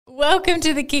Welcome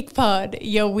to the Kick Pod,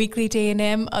 your weekly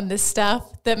D&M on the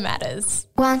stuff that matters.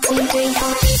 1, 2, 3, 4.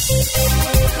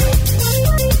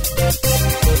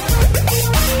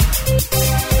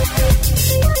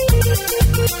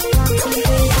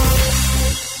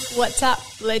 What's up,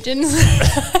 legends?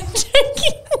 That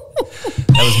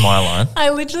was my line.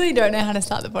 I literally don't know how to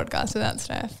start the podcast without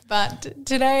Steph, but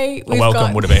today we've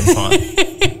welcome would have been fine.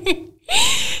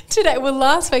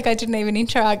 Last week I didn't even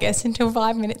intro our guest until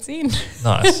 5 minutes in.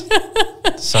 Nice.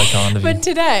 So kind of you. But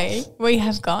today we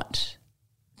have got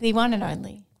the one and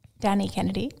only Danny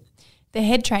Kennedy, the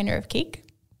head trainer of Kick,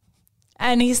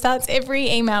 and he starts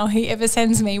every email he ever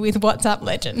sends me with "What's up,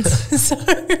 legends?" So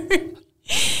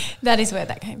that is where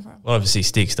that came from. Well, obviously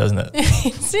sticks, doesn't it?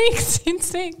 It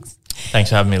sticks. Thanks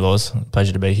for having me, Laws.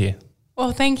 Pleasure to be here.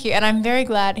 Well, thank you. And I'm very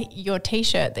glad your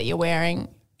T-shirt that you're wearing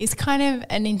is kind of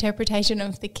an interpretation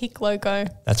of the Kick logo.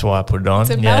 That's why I put it on. It's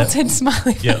a melted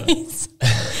smiley Yeah. face.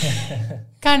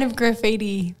 Kind of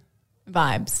graffiti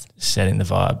vibes. Setting the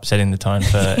vibe, setting the tone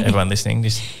for everyone listening.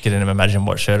 Just getting them to imagine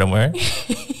what shirt I'm wearing.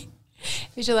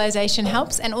 Visualization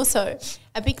helps. And also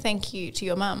a big thank you to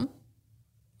your mum.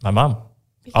 My mum.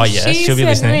 Oh, yeah, she'll be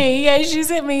listening. She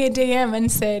sent me a DM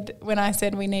and said, when I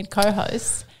said we need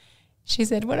co-hosts, she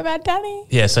said, "What about Danny?"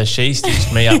 Yeah, so she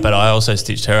stitched me up, but I also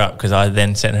stitched her up because I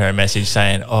then sent her a message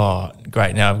saying, "Oh,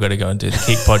 great, now I've got to go and do the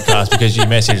Kick podcast because you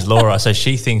messaged Laura." So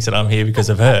she thinks that I'm here because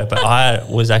of her, but I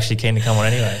was actually keen to come on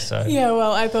anyway. So yeah,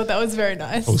 well, I thought that was very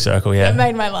nice. Full circle, yeah. It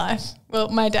made my life. Well,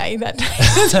 my day that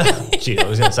day. Gee, I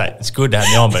was going to say, it's good to have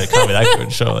me on, but it can't be that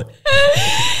good, surely.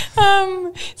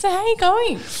 So how are you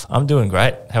going? I'm doing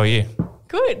great. How are you?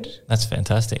 Good. That's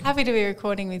fantastic. Happy to be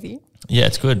recording with you. Yeah,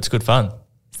 it's good. It's good fun.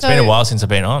 It's So- been a while since I've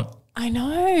been on. I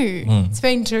know. It's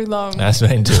been too long. That's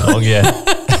been too long, yeah.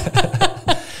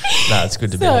 No, it's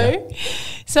good to be here.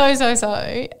 So,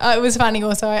 it was funny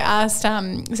also. I asked,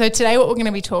 so today what we're going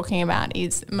to be talking about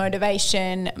is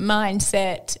motivation,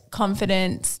 mindset,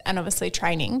 confidence, and obviously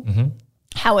training. Mm-hmm.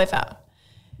 However,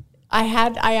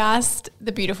 I asked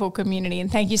the beautiful community,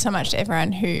 and thank you so much to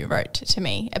everyone who wrote to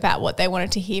me about what they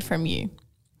wanted to hear from you.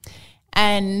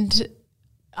 And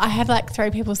I had like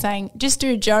 3 people saying, just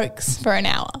do jokes for an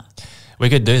hour. We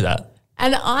could do that.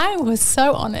 And I was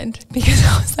so honoured because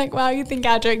I was like, wow, you think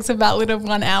our jokes are valid of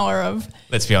 1 hour of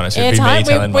Let's be honest, it'd be me airtime?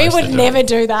 telling We most would to do never it.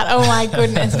 do that. Oh my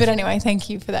goodness. But anyway, thank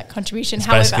you for that contribution. It's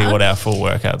basically However, what our full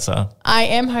workouts are. I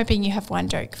am hoping you have one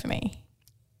joke for me.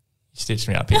 You stitched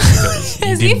me up here because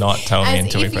you did not tell me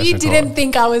until we As pressed if you record. didn't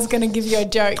think I was going to give you a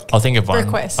joke I'll think of one.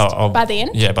 request I'll- by the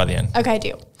end? Yeah, by the end. Okay,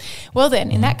 deal. Well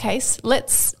then, in that case,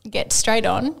 let's get straight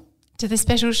on to the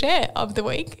special share of the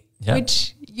week, Yeah.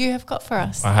 which you have got for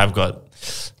us. I have got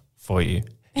for you.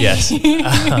 Yes.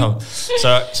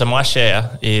 So my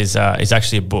share is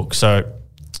actually a book. So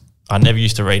I never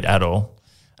used to read at all,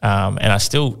 and I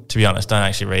still, to be honest, don't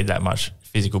actually read that much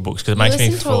physical books because it makes me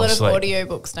listen to a fall lot asleep. of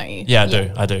audiobooks, don't you?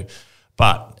 Yeah, I do.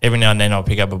 But every now and then I'll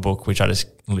pick up a book which I just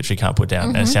literally can't put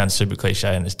down, and it sounds super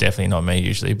cliche, and it's definitely not me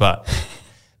usually. But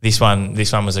this one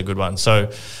was a good one.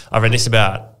 So I read this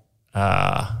about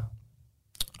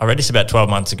 12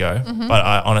 months ago, but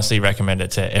I honestly recommend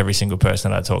it to every single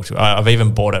person that I talk to. I've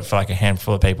even bought it for like a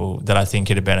handful of people that I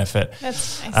think it'd benefit.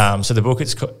 That's nice. So the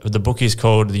book is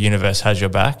called "The Universe Has Your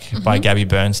Back" by Gabby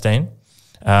Bernstein,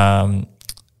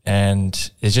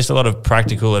 and there's just a lot of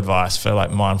practical advice for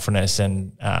like mindfulness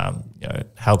and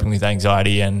helping with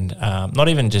anxiety, and not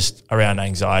even just around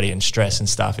anxiety and stress and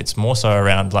stuff. It's more so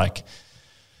around like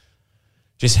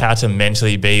just how to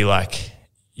mentally be like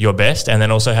your best, and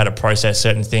then also how to process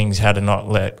certain things, how to not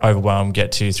let overwhelm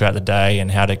get to you throughout the day,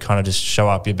 and how to kind of just show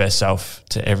up your best self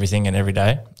to everything and every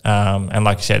day. And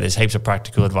like I said, there's heaps of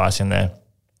practical advice in there,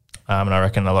 and I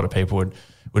reckon a lot of people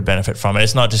would benefit from it.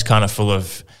 It's not just kind of full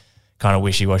of kind of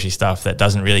wishy-washy stuff that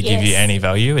doesn't really give you Yes. any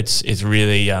value. It's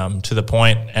really to the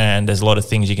point, and there's a lot of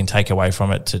things you can take away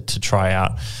from it to try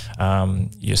out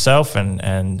yourself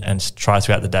and try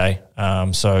throughout the day.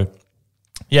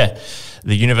 Yeah,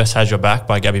 The Universe Has Your Back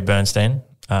by Gabby Bernstein.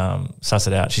 Suss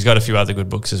it out. She's got a few other good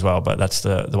books as well, but that's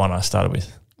the one I started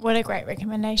with. What a great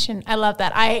recommendation. I love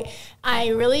that. I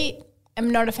really am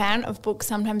not a fan of books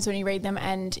sometimes when you read them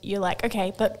and you're like,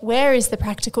 okay, but where is the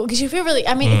practical? Because you feel really,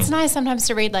 it's nice sometimes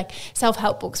to read like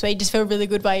self-help books where you just feel really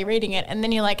good while you're reading it. And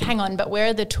then you're like, hang on, but where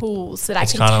are the tools that I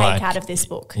can take out of this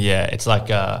book? Yeah, it's like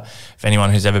if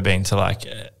anyone who's ever been to like,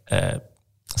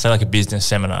 say like a business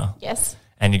seminar. Yes.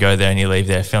 And you go there and you leave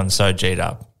there feeling so G'd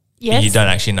up. Yes. You don't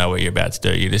actually know what you're about to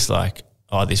do. You're just like,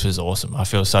 oh, this was awesome. I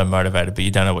feel so motivated, but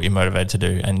you don't know what you're motivated to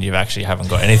do, and you actually haven't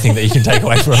got anything that you can take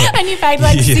away from it. And you paid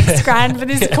like $6,000 for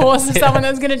this course of someone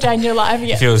that was going to change your life.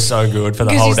 Yeah. It feels so good for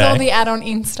the whole day. Because you saw the ad on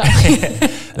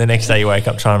Insta. The next day you wake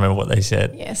up trying to remember what they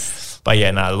said. Yes. But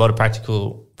yeah, no, a lot of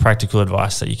practical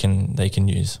advice that you can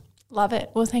use. Love it.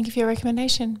 Well, thank you for your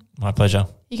recommendation. My pleasure.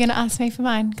 You're going to ask me for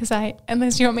mine because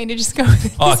unless you want me to just go with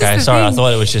it. Oh, okay. Sorry, I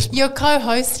thought it was just. You're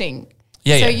co-hosting.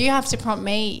 Yeah, so yeah. you have to prompt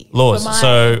me Laws. for my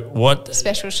So what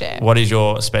special share. What is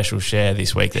your special share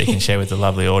this week that you can share with the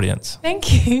lovely audience?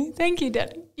 Thank you. Thank you,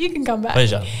 Daddy. You can come back.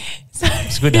 Pleasure.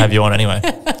 It's good to have you on anyway.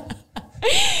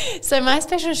 So my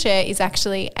special share is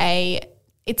actually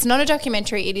it's not a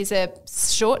documentary. It is a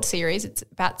short series. It's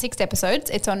about 6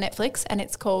 episodes. It's on Netflix and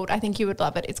it's called, I think you would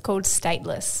love it. It's called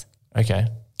Stateless. Okay.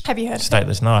 Have you heard of it?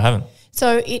 Stateless? No, I haven't.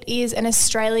 So it is an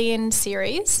Australian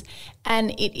series and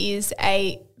it is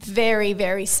a very,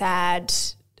 very sad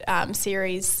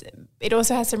series. It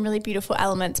also has some really beautiful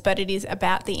elements, but it is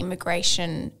about the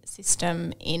immigration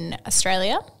system in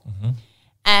Australia. Mm-hmm.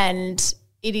 And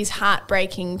it is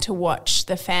heartbreaking to watch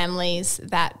the families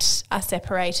that are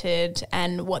separated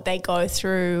and what they go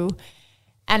through.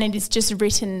 And it is just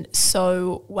written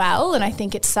so well. And I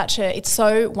think it's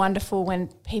so wonderful when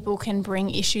people can bring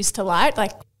issues to light,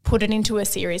 like put it into a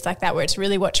series like that where it's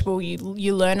really watchable.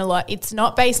 You learn a lot. It's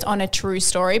not based on a true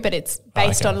story, but it's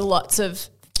based on lots of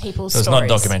people's stories. So it's not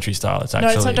documentary style. It's actually.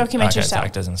 No, it's not documentary style. It's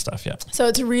actors and stuff, yeah. So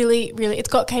it's really, really, it's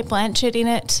got Cate Blanchett in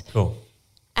it. Cool.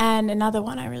 And another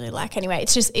one I really like. Anyway,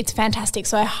 it's fantastic.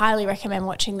 So I highly recommend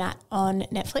watching that on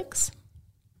Netflix.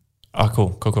 Oh,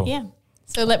 cool. Yeah.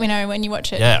 So let me know when you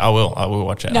watch it. Yeah, I will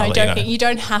watch it. No, joking. You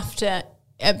don't have to.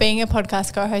 Being a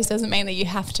podcast co-host doesn't mean that you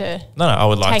have to. No, I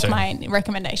would like to take my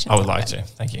recommendations. I would like to.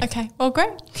 Thank you. Okay. Well,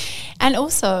 great. And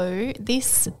also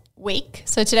this week,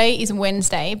 so today is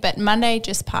Wednesday, but Monday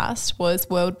just passed was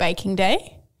World Baking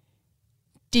Day.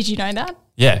 Did you know that?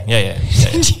 Yeah. Yeah.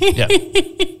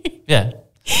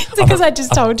 It's because I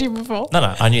just told you before.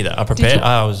 No, I knew that. I prepared.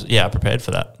 I prepared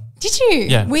for that. Did you?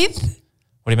 Yeah. With?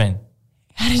 What do you mean?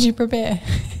 How did you prepare?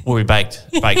 Well, we baked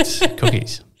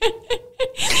cookies.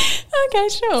 Okay,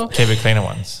 sure. Keep it cleaner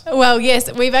ones. Well,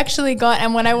 yes, we've actually got,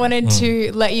 and what I wanted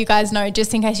to let you guys know,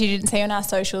 just in case you didn't see on our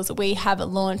socials, we have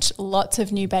launched lots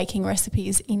of new baking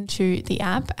recipes into the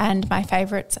app, and my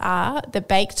favourites are the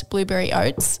baked blueberry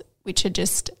oats, which are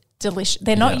just delicious.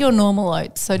 They're not your normal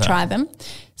oats, so try them.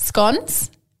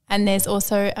 Scones, and there's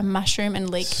also a mushroom and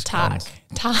leek tart.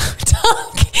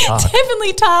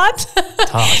 Definitely tart.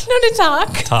 Not a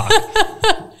tart. Tart.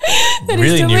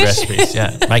 Really new recipes,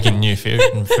 yeah. Making new food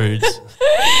and foods.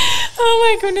 Oh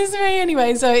my goodness me.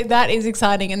 Anyway, so that is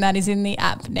exciting and that is in the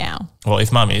app now. Well,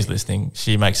 if Mummy is listening,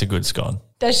 she makes a good scone.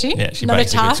 Does she? Yeah, she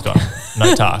makes a good scone.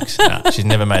 No tarks. No, she's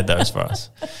never made those for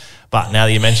us. But now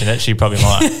that you mention it, she probably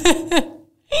might.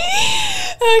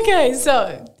 Okay,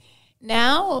 so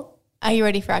now are you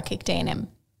ready for our Kick D&M?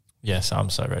 Yes, I'm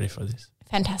so ready for this.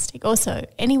 Fantastic. Also,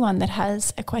 anyone that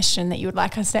has a question that you would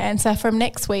like us to answer from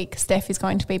next week, Steph is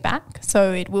going to be back.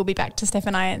 So it will be back to Steph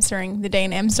and I answering the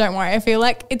D&Ms. Don't worry. I feel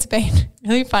like it's been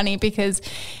really funny because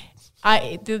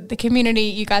the community,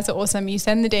 you guys are awesome. You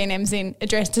send the D&Ms in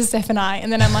addressed to Steph and I,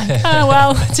 and then I'm like, oh,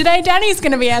 well, today Danny's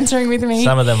going to be answering with me.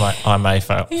 Some of them I may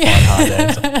find hard to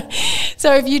answer.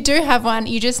 So if you do have one,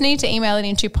 you just need to email it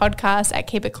into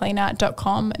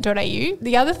podcast@keepitcleaner.com.au.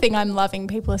 The other thing I'm loving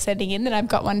people are sending in that I've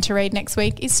got one to read next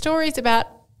week is stories about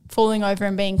falling over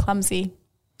and being clumsy.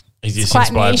 Is this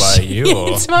inspired by you?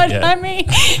 Or? Inspired by me.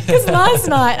 Because last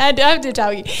night, I have to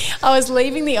tell you, I was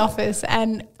leaving the office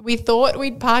and we thought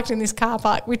we'd parked in this car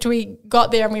park, which we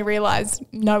got there and we realised,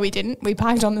 no, we didn't. We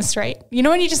parked on the street. You know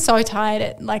when you're just so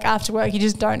tired after work, you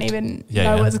just don't even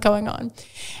know what's going on.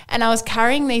 And I was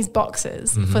carrying these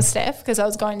boxes for Steph because I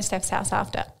was going to Steph's house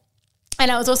after. And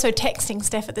I was also texting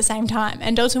Steph at the same time.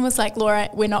 And Dalton was like, Laura,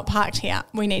 we're not parked here.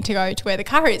 We need to go to where the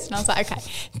car is. And I was like, okay,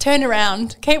 turn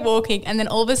around, keep walking. And then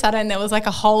all of a sudden there was like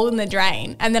a hole in the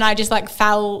drain. And then I just like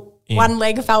one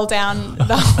leg fell down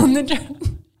the hole in the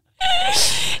drain.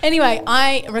 Anyway,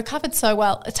 I recovered so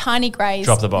well. A tiny graze.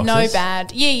 Drop the boxes? No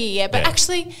bad. Yeah. But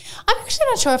actually, I'm actually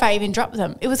not sure if I even dropped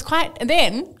them. It was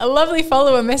then a lovely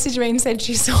follower messaged me and said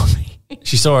she saw me.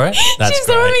 She saw it? That's She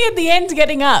saw me at the end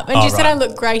getting up and she said I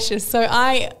look gracious. So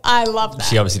I love that.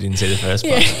 She obviously didn't see the first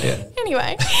part. Yeah.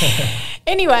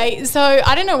 Anyway, so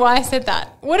I don't know why I said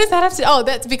that. What does that have to – oh,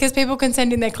 that's because people can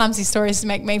send in their clumsy stories to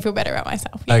make me feel better about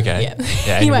myself. Okay. Yeah.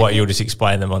 Anyway. And you'll just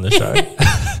explain them on the show.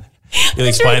 You'll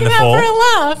explain the fall. For a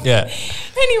laugh. Yeah.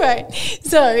 Anyway,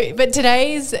 but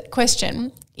today's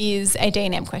question is a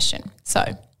D&M question. So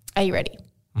are you ready?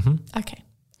 Mm-hmm. Okay.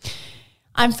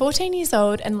 I'm 14 years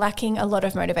old and lacking a lot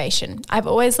of motivation. I've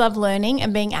always loved learning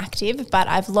and being active, but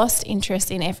I've lost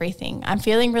interest in everything. I'm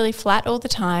feeling really flat all the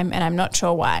time and I'm not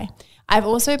sure why. I've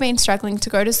also been struggling to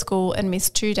go to school and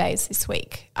missed 2 days this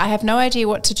week. I have no idea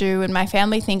what to do and my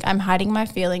family think I'm hiding my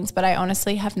feelings, but I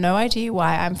honestly have no idea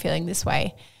why I'm feeling this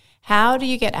way. How do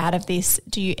you get out of this?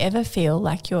 Do you ever feel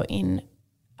like you're in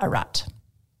a rut?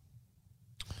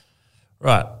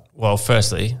 Right. Well,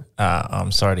 firstly,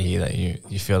 I'm sorry to hear that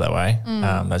you feel that way.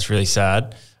 That's really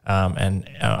sad. And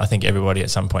I think everybody at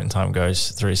some point in time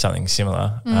goes through something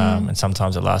similar, and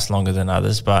sometimes it lasts longer than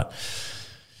others. But,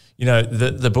 you know,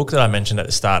 the book that I mentioned at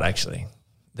the start, actually,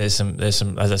 there's some,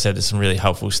 as I said, there's some really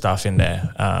helpful stuff in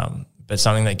there. But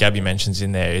something that Gabby mentions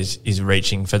in there is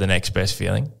reaching for the next best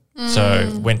feeling.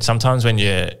 So sometimes when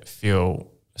you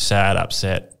feel sad,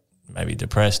 upset, maybe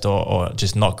depressed or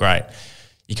just not great,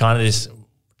 you kind of just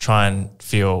try and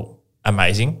feel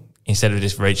amazing instead of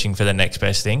just reaching for the next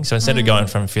best thing. So instead of going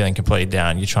from feeling completely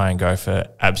down, you try and go for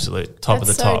absolute top of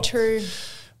the top. That's so true.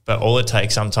 But all it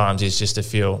takes sometimes is just to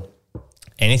feel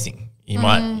anything. You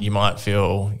might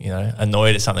feel, you know,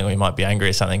 annoyed at something, or you might be angry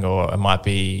at something, or it might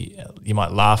be you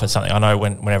might laugh at something. I know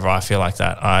whenever I feel like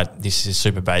that, this is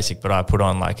super basic, but I put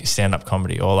on like stand-up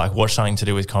comedy or like watch something to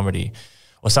do with comedy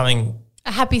or something.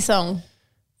 A happy song.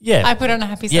 Yeah. I put on a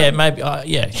happy song. Yeah, maybe.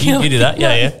 You do that.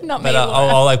 Yeah. Not but me.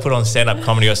 I'll like put on stand-up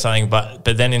comedy or something. But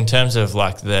then in terms of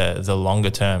like the longer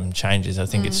term changes, I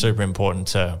think it's super important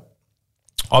to,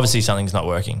 obviously something's not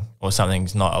working or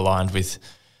something's not aligned with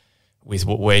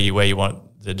where you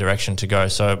want the direction to go.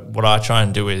 So what I try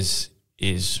and do is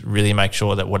really make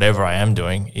sure that whatever I am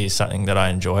doing is something that I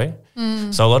enjoy.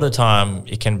 So a lot of the time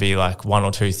it can be like one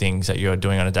or two things that you're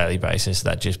doing on a daily basis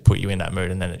that just put you in that mood,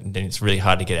 and then it's really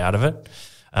hard to get out of it.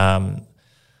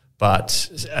 But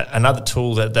another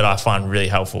tool that I find really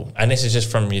helpful, and this is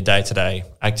just from your day-to-day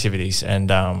activities,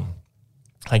 and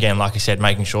again, like I said,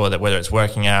 making sure that whether it's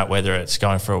working out, whether it's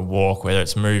going for a walk, whether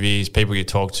it's movies, people you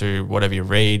talk to, whatever you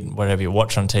read, whatever you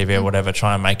watch on TV or whatever,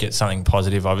 try and make it something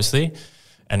positive, obviously,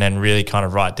 and then really kind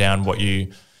of write down what you're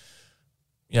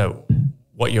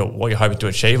hoping to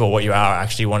achieve or what you are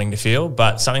actually wanting to feel.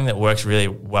 But something that works really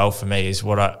well for me is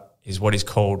what is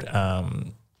called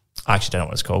I actually don't know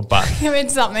what it's called, but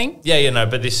it's something. Yeah,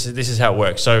 but this is how it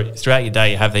works. So throughout your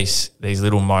day, you have these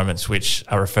little moments which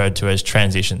are referred to as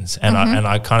transitions, and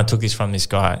I kind of took this from this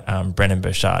guy, Brennan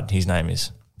Burchard. His name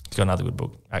is. He's got another good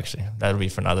book, actually. That'll be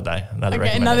for another day.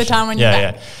 Another time when you're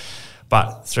back. Yeah.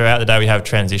 But throughout the day, we have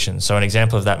transitions. So an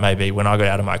example of that may be when I got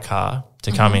out of my car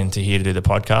to come into here to do the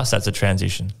podcast. That's a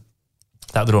transition.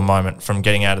 That little moment from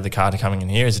getting out of the car to coming in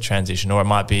here is a transition. Or it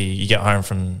might be you get home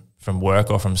from work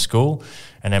or from school,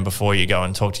 and then before you go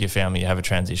and talk to your family, you have a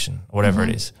transition, whatever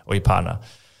it is, or your partner.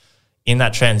 In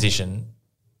that transition,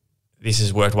 this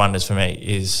has worked wonders for me,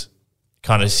 is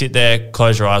kind of sit there,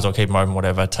 close your eyes or keep them open,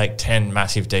 whatever, take 10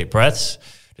 massive deep breaths,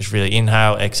 just really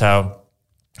inhale, exhale,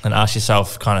 and ask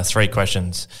yourself kind of 3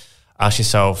 questions. Ask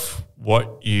yourself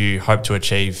what you hope to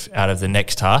achieve out of the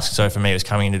next task. So for me, it was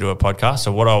coming in to do a podcast.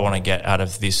 So what do I want to get out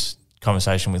of this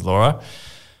conversation with Laura?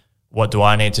 What do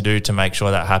I need to do to make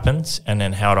sure that happens? And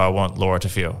then how do I want Laura to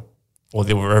feel? Or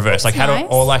the reverse. That's like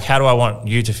nice. How do I want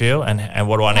you to feel, and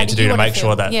what do I need to do to make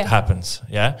sure that happens?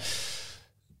 Yeah.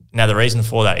 Now the reason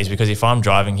for that is because if I'm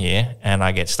driving here and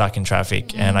I get stuck in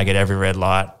traffic and I get every red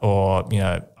light, or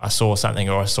I saw something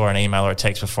or I saw an email or a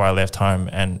text before I left home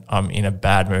and I'm in a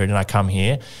bad mood and I come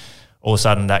here, all of a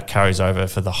sudden that carries over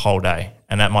for the whole day,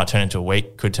 and that might turn into a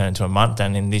week, could turn into a month,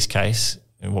 and in this case,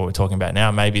 what we're talking about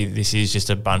now, maybe this is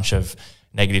just a bunch of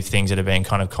negative things that are being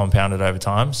kind of compounded over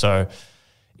time. So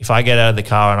if I get out of the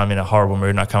car and I'm in a horrible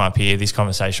mood and I come up here, this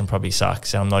conversation probably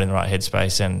sucks and I'm not in the right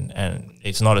headspace, and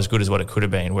it's not as good as what it could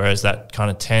have been. Whereas that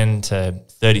kind of 10 to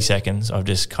 30 seconds of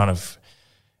just kind of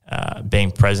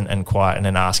being present and quiet, and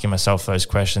then asking myself those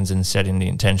questions and setting the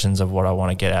intentions of what I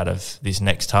want to get out of this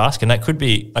next task. And that could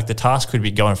be, like, the task could be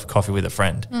going for coffee with a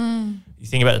friend. You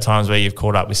think about the times where you've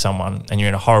caught up with someone and you're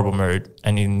in a horrible mood,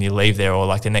 and you leave there, or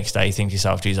like the next day you think to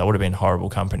yourself, geez, I would have been horrible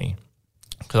company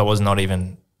because I was not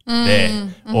even there,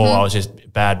 or I was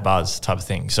just bad buzz type of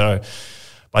thing. So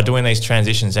by doing these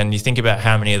transitions, and you think about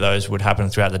how many of those would happen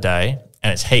throughout the day,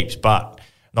 and it's heaps, but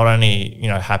not only,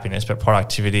 happiness, but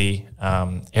productivity,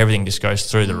 everything just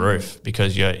goes through the roof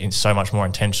because you're so much more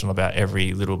intentional about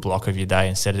every little block of your day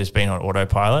instead of just being on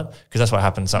autopilot, because that's what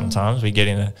happens sometimes. We get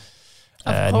in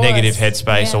a negative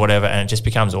headspace or whatever, and it just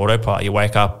becomes autopilot. You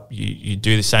wake up, you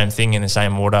do the same thing in the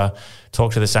same order,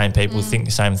 talk to the same people, think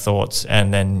the same thoughts,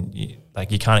 and then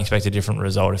you can't expect a different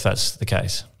result if that's the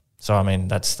case. So I mean,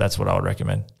 that's what I would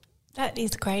recommend. That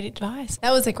is great advice.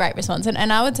 That was a great response. And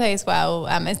I would say as well,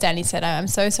 as Danny said, I'm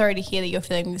so sorry to hear that you're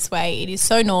feeling this way. It is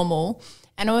so normal.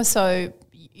 And also,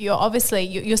 you're obviously,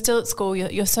 you're still at school,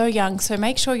 you're so young, so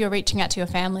make sure you're reaching out to your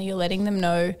family, you're letting them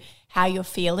know how you're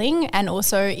feeling, and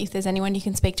also if there's anyone you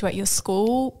can speak to at your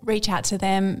school, reach out to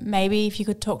them. Maybe if you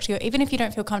could talk to even if you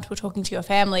don't feel comfortable talking to your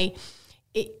family,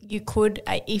 you could,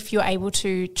 if you're able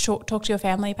to talk to your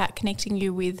family about connecting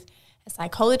you with a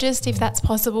psychologist if that's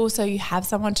possible, so you have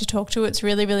someone to talk to. It's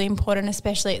really, really important,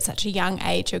 especially at such a young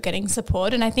age, you're getting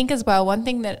support. And I think as well, one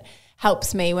thing that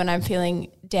helps me when I'm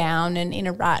feeling down and in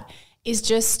a rut is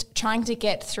just trying to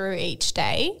get through each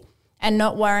day and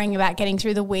not worrying about getting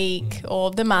through the week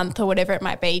or the month or whatever it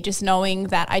might be, just knowing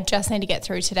that I just need to get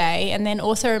through today. And then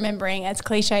also remembering, as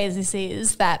cliche as this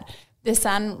is, that the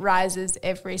sun rises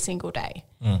every single day.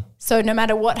 So no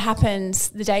matter what happens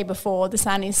the day before, the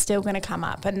sun is still going to come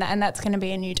up, and that's going to be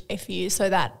a new day for you. So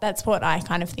that's what I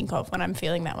kind of think of when I'm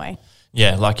feeling that way.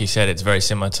 Yeah, like you said, it's very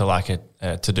similar to like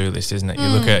a to-do list, isn't it? You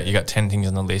look at, you got 10 things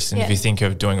on the list, and if you think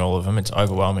of doing all of them, it's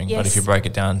overwhelming. Yes. But if you break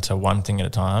it down to one thing at a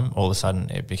time, all of a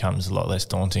sudden it becomes a lot less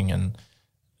daunting and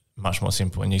much more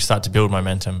simple, and you start to build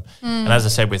momentum. And as I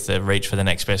said, with the reach for the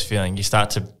next best feeling, you start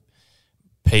to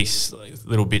piece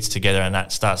little bits together, and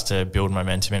that starts to build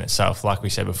momentum in itself. Like we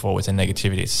said before, with the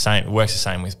negativity, it's the same. It works the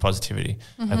same with positivity.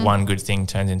 Like one good thing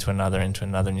turns into another, and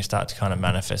you start to kind of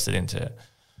manifest it into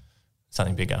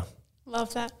something bigger.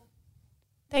 Love that.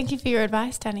 Thank you for your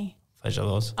advice, Danny. Pleasure,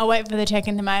 Laws. I'll wait for the check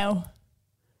in the mail.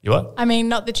 You what? I mean,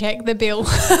 not the check, the bill.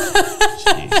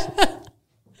 Jeez.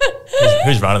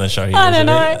 Who's running the show here? I don't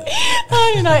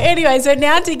know. Anyway, so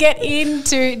now to get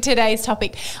into today's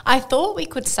topic, I thought we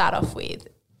could start off with,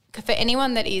 for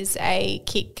anyone that is a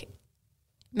Kick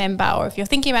member, or if you're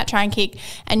thinking about trying Kick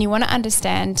and you want to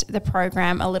understand the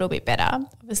program a little bit better.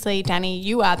 Obviously, Danny,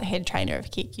 you are the head trainer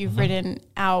of Kick. You've written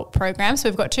our program. So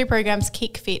we've got two programs,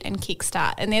 Kick Fit and Kick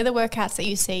Start, and they're the workouts that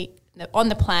you see on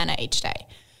the planner each day.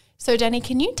 So Danny,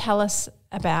 can you tell us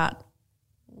about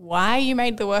why you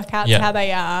made the workouts, how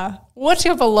they are? What's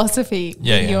your philosophy?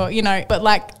 But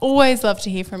like, always love to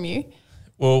hear from you.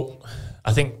 Well,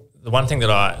 I think the one thing that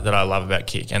I love about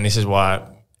Kick, and this is why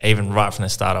even right from the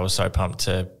start I was so pumped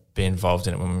to be involved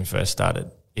in it when we first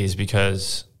started, is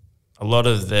because a lot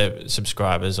of the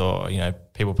subscribers or,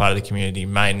 people part of the community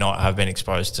may not have been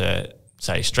exposed to,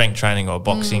 say, strength training or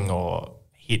boxing or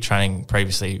HIIT training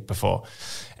previously before.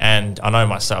 And I know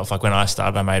myself, like when I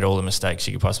started, I made all the mistakes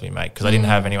you could possibly make because I didn't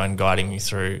have anyone guiding me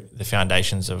through the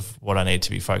foundations of what I need to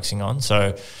be focusing on.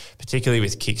 So particularly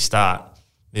with Kickstart,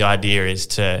 the idea is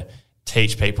to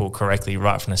teach people correctly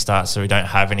right from the start so we don't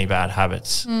have any bad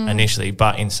habits initially.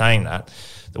 But in saying that,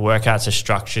 the workouts are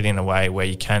structured in a way where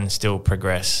you can still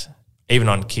progress even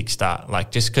on Kickstart. Like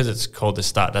just because it's called the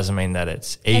start doesn't mean that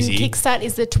it's easy. And Kickstart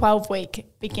is the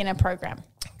 12-week beginner program.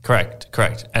 Correct.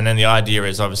 And then the idea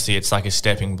is obviously it's like a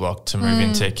stepping block to move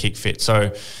into Kick Fit.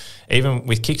 So even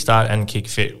with Kickstart and Kick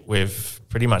Fit, we've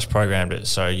pretty much programmed it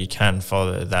so you can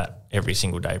follow that every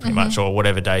single day pretty much, or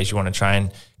whatever days you want to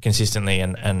train consistently,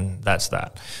 and that's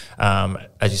that.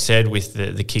 As you said, with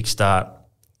the Kickstart,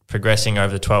 progressing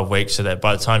over the 12 weeks so that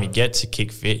by the time you get to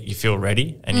Kick Fit, you feel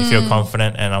ready and you feel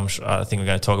confident, and I think we're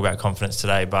going to talk about confidence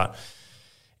today, but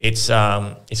it's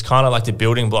kind of like the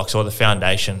building blocks or the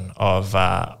foundation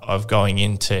of going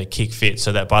into Kick Fit,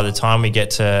 so that by the time we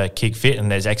get to Kick Fit and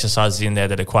there's exercises in there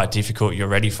that are quite difficult, you're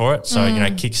ready for it. So,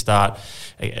 Kickstart,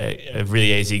 a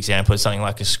really easy example is something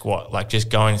like a squat, like just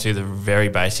going through the very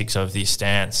basics of the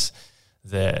stance,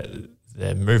 the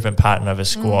movement pattern of a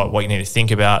squat, what you need to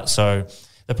think about. So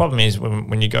the problem is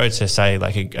when you go to, say,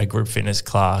 like a group fitness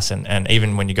class and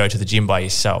even when you go to the gym by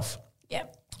yourself,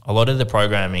 a lot of the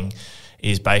programming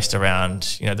is based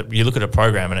around, you look at a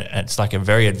program and it's like a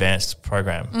very advanced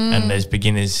program and there's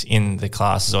beginners in the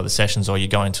classes or the sessions, or you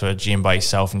go into a gym by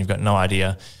yourself and you've got no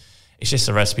idea. It's just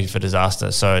a recipe for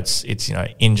disaster. So it's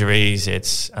injuries,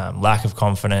 it's lack of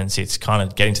confidence, it's kind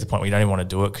of getting to the point where you don't even want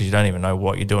to do it because you don't even know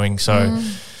what you're doing. So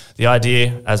the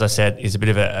idea, as I said, is a bit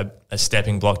of a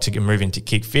stepping block to move into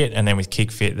Kick Fit, and then with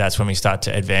Kick Fit, that's when we start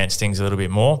to advance things a little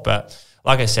bit more. But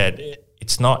like I said,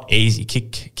 it's not easy.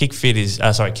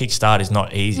 Kickstart is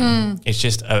not easy. It's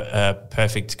just a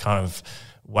perfect kind of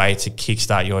way to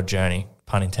kickstart your journey,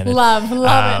 pun intended. Love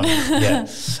it.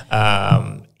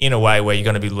 In a way where you're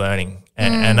going to be learning,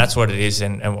 and that's what it is.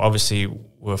 And obviously,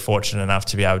 we're fortunate enough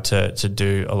to be able to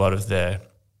do a lot of the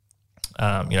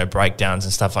breakdowns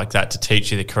and stuff like that to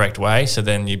teach you the correct way. So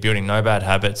then you're building no bad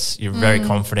habits. You're very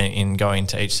confident in going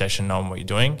to each session, knowing what you're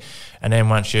doing. And then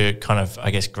once you kind of, I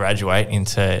guess, graduate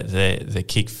into the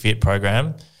Kick Fit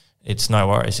program, it's no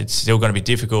worries. It's still going to be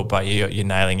difficult, but you're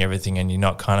nailing everything and you're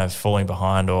not kind of falling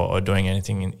behind or doing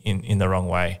anything in the wrong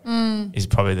way is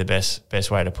probably the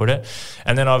best way to put it.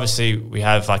 And then obviously we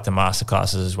have like the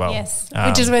masterclasses as well. Yes,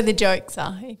 which is where the jokes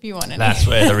are, if you want to know. That's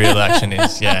where the real action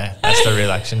is. Yeah, that's the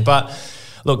real action. But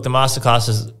look, the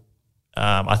masterclasses,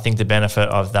 I think the benefit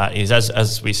of that is,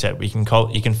 as we said, you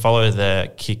can follow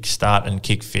the Kickstart and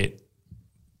Kickfit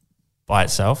by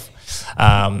itself.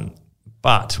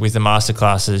 But with the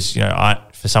masterclasses,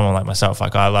 for someone like myself,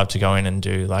 like I love to go in and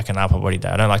do like an upper body day.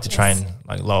 I don't like to train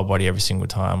like lower body every single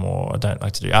time, or I don't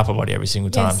like to do upper body every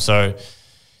single time. So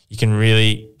you can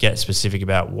really get specific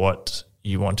about what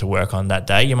you want to work on that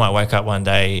day. You might wake up one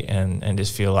day and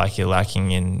just feel like you're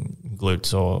lacking in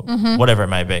glutes or whatever it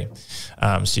may be.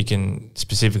 So you can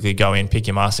specifically go in, pick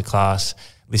your masterclass,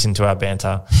 listen to our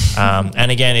banter.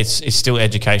 And again, it's still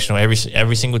educational.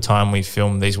 Every single time we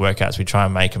film these workouts, we try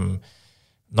and make them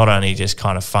not only just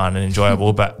kind of fun and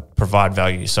enjoyable, but provide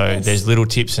value. So there's little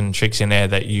tips and tricks in there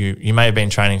that you may have been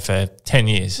training for 10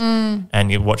 years and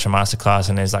you watch a masterclass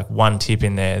and there's like one tip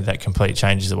in there that completely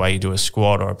changes the way you do a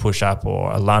squat or a push-up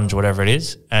or a lunge, whatever it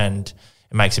is, and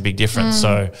it makes a big difference.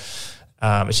 So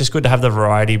it's just good to have the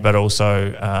variety, but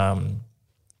also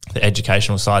the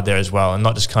educational side there as well, and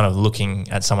not just kind of looking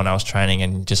at someone else training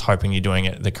and just hoping you're doing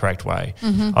it the correct way.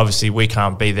 Obviously, we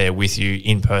can't be there with you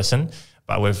in person,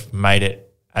 but we've made it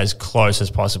as close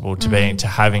as possible to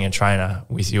having a trainer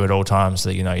with you at all times so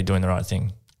that you know you're doing the right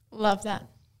thing. Love that.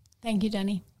 Thank you,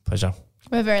 Danny. Pleasure.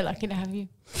 We're very lucky to have you.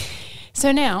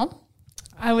 So now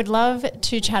I would love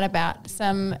to chat about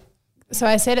so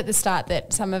I said at the start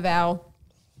that some of our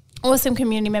awesome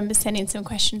community members sent in some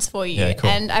questions for you. Yeah, cool.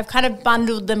 And I've kind of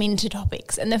bundled them into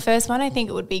topics. And the first one I think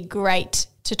it would be great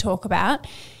to talk about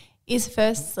is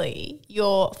firstly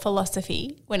your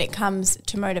philosophy when it comes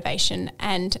to motivation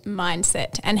and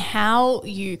mindset, and how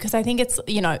you, because I think it's,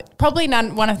 probably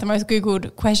one of the most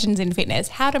Googled questions in fitness,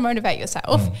 how to motivate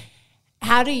yourself.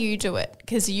 How do you do it?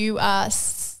 Because you are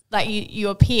you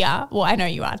appear, well, I know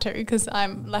you are too, because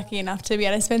I'm lucky enough to be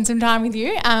able to spend some time with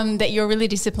you, that you're really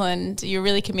disciplined, you're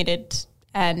really committed,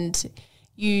 and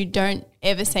you don't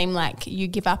ever seem like you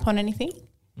give up on anything.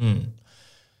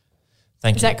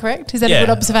 Thank you. Is that correct? Is that a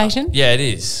good observation? Yeah, it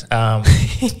is.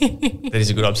 That is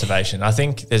a good observation. I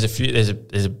think there's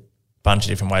a bunch of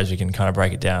different ways we can kind of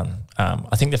break it down.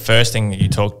 I think the first thing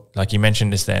that you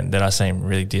mentioned just then, that I seem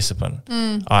really disciplined.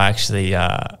 I actually,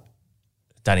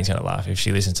 Danny's going to laugh if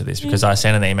she listens to this, because I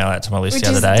sent an email out to my list the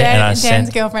other day.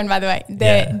 Dan's girlfriend, by the way.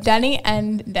 They're Danny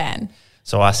and Dan.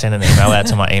 So I sent an email out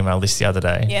to my email list the other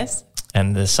day. Yes.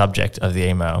 And the subject of the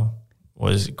email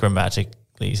was grammatically,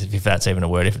 if that's even a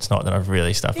word. If it's not, then I've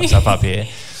really stuffed myself up here.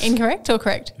 Incorrect or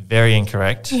correct? Very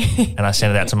incorrect. And I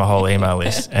sent it out to my whole email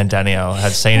list, and Danielle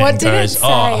had seen it and goes,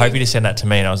 I hope you just send that to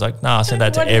me. And I was like, no, I'll send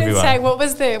that to everyone. What did it say? What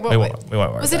was we won't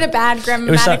worry. Was it a bad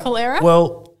grammatical error?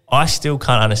 Well, I still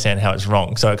can't understand how it's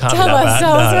wrong, so it can't be that bad.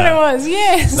 Tell us what it was,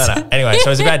 yes. No. Anyway,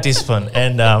 so it's about discipline.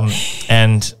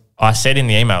 And I said in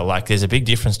the email, like, there's a big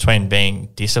difference between being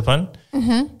disciplined,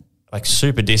 like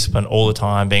super disciplined all the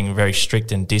time, being very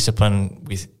strict and disciplined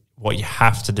with what you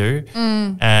have to do.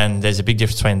 And there's a big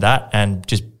difference between that and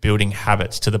just building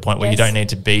habits to the point where you don't need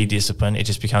to be disciplined. It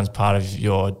just becomes part of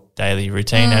your daily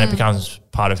routine and it becomes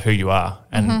part of who you are.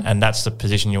 And that's the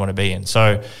position you want to be in.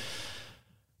 So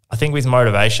I think with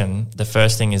motivation, the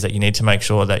first thing is that you need to make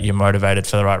sure that you're motivated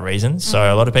for the right reasons.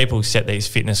 So a lot of people set these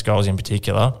fitness goals in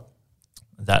particular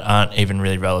that aren't even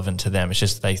really relevant to them. It's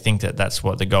just they think that that's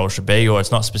what the goal should be, or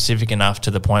it's not specific enough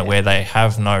to the point where they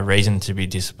have no reason to be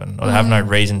disciplined or they have no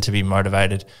reason to be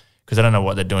motivated because they don't know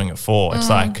what they're doing it for. It's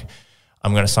like,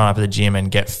 I'm going to sign up at the gym and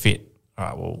get fit. All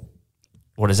right, well,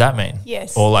 what does that mean?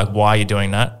 Yes. Or like, why are you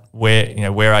doing that?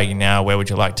 Where are you now? Where would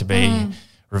you like to be?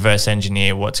 Reverse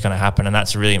engineer what's going to happen. And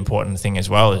that's a really important thing as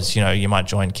well is, you might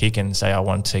join Kick and say, I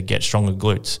want to get stronger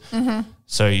glutes.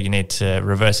 So you need to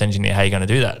reverse engineer how you're going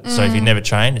to do that. So if you've never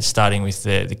trained, it's starting with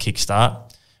the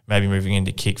Kickstart, maybe moving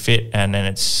into Kickfit, and then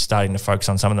it's starting to focus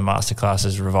on some of the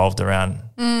masterclasses revolved around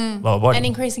lower body. And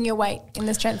increasing your weight in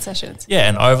the strength sessions. Yeah,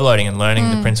 and overloading and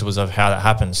learning the principles of how that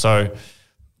happens. So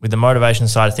with the motivation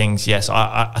side of things, yes,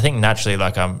 I think naturally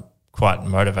like I'm quite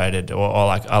motivated or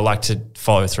like I like to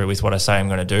follow through with what I say I'm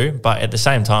going to do. But at the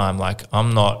same time, like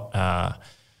I'm not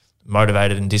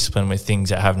motivated and disciplined with things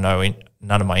that have none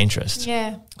of my interest.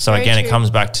 Yeah. So again, it comes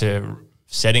back to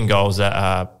setting goals that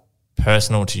are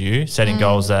personal to you, setting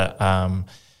goals that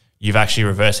you've actually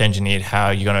reverse engineered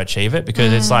how you're going to achieve it.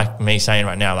 Because it's like me saying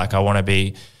right now, like I want to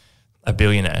be a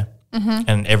billionaire.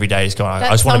 And every day he's going, I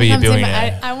just want to be a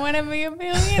billionaire. I want to be a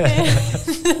billionaire.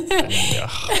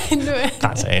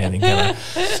 Can't say anything, can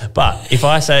I? But if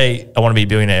I say I want to be a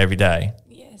billionaire every day,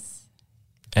 yes,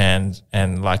 and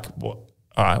like, all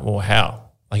right, well, how?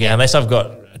 Like, unless I've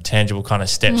got tangible kind of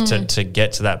steps to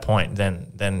get to that point,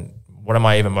 then what am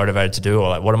I even motivated to do, or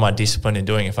like what am I disciplined in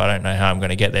doing if I don't know how I'm going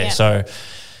to get there? So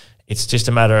it's just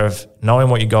a matter of knowing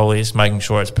what your goal is, making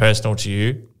sure it's personal to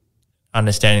you,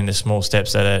 understanding the small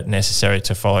steps that are necessary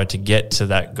to follow to get to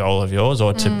that goal of yours,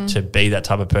 or to be that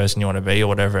type of person you want to be, or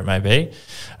whatever it may be.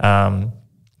 And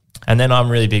then I'm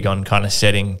really big on kind of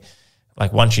setting,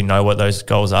 like, once you know what those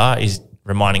goals are, is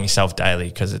reminding yourself daily,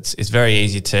 because it's very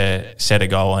easy to set a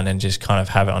goal and then just kind of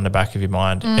have it on the back of your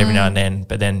mind every now and then.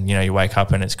 But then, you wake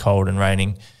up and it's cold and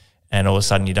raining, and all of a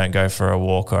sudden you don't go for a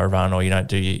walk or a run, or you don't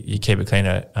do you keep a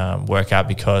cleaner workout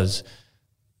because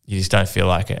you just don't feel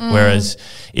like it. Whereas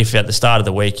if at the start of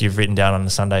the week you've written down on the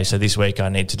Sunday, so this week I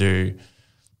need to do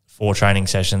 4 training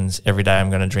sessions. Every day I'm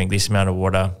going to drink this amount of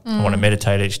water. I want to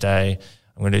meditate each day.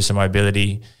 I'm going to do some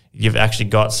mobility. You've actually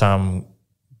got some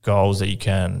goals that you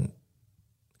can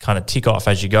kind of tick off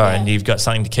as you go, and you've got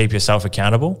something to keep yourself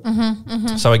accountable.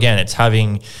 So again,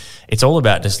 it's all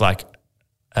about just like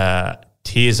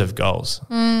tiers of goals,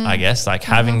 I guess, like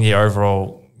having the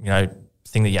overall,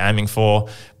 thing that you're aiming for,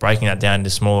 breaking that down into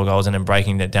smaller goals, and then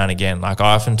breaking that down again. Like,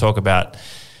 I often talk about,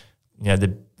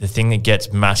 the thing that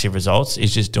gets massive results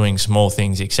is just doing small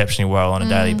things exceptionally well on a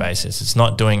daily basis. It's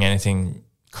not doing anything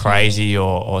crazy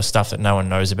or stuff that no one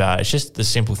knows about. It's just the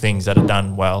simple things that are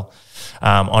done well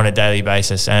on a daily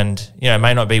basis. And, it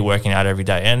may not be working out every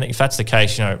day. And if that's the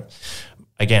case,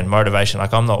 again, motivation,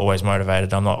 like, I'm not always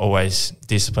motivated. I'm not always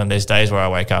disciplined. There's days where I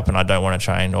wake up and I don't want to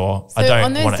train, or I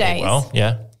don't want to eat well.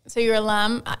 Yeah. So your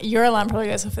alarm probably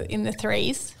goes off in the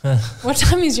 3s. What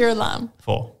time is your alarm?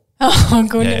 4. Oh,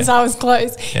 goodness, Yeah. I was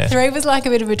close. Yeah. 3 was like a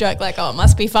bit of a joke, like, it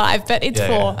must be 5, but it's 4.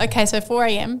 Yeah. Okay, so 4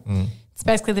 a.m. It's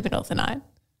basically the middle of the night.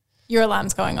 Your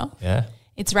alarm's going off. Yeah.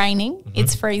 It's raining.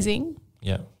 It's freezing.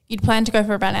 Yeah. You'd plan to go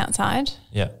for a run outside.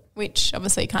 Yeah. Which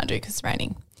obviously you can't do because it's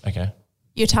raining. Okay.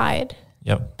 You're tired.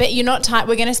 Yep. But you're not tired.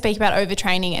 We're going to speak about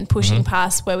overtraining and pushing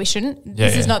past where we shouldn't.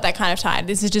 This is not that kind of tired.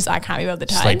 This is just, I can't be bothered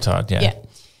tired. Sleep tired, yeah.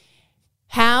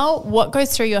 What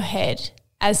goes through your head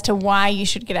as to why you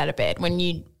should get out of bed when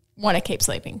you want to keep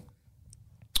sleeping?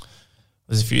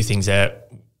 There's a few things there.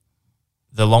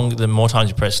 The more times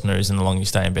you press snooze and the longer you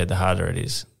stay in bed, the harder it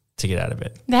is to get out of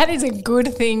bed. That is a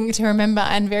good thing to remember,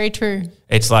 and very true.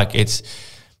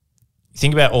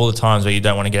 Think about all the times where you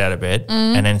don't want to get out of bed,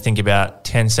 and then think about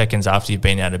 10 seconds after you've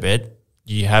been out of bed,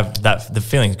 you have that, the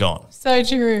feeling's gone. So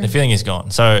true. The feeling is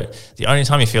gone. So the only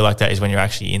time you feel like that is when you're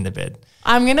actually in the bed.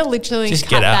 I'm going to literally just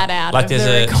cut that out of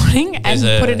the recording and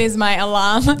put it as my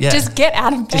alarm. Yeah. Just get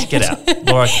out of bed. Just get out.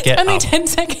 Laura, get only up. 10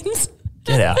 seconds.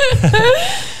 Get out.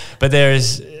 But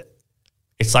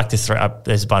it's like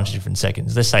there's a bunch of different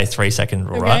seconds. Let's say 3 second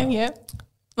rule, right? Okay, yeah.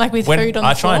 Like with food on the floor?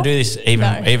 I try and do this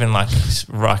even like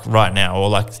right now, or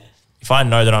like if I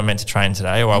know that I'm meant to train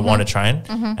today, or I want to train,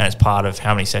 and it's part of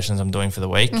how many sessions I'm doing for the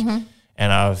week,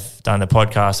 and I've done the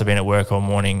podcast, I've been at work all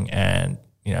morning, and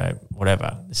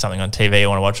whatever, there's something on TV I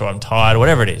want to watch, or I'm tired, or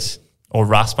whatever it is, or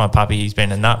Russ, my puppy, he's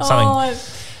been a nut, something.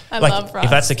 I love Russ. If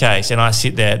that's the case, and I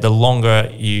sit there, the longer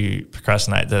you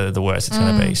procrastinate, the worse it's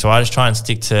going to be. So I just try and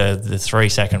stick to the 3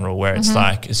 second rule, where it's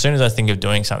like, as soon as I think of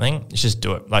doing something, let's just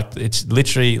do it. Like, it's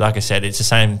literally, like I said, it's the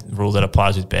same rule that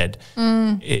applies with bed.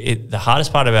 The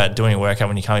hardest part about doing a workout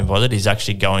when you can't be bothered is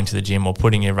actually going to the gym, or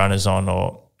putting your runners on,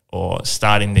 or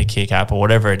starting the kick app, or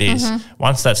whatever it is.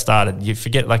 Once that's started, you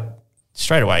forget, like,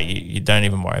 straight away, you don't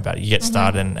even worry about it. You get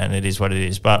started, and it is what it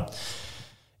is. But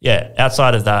yeah,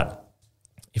 outside of that,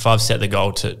 if I've set the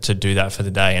goal to do that for the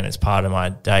day, and it's part of my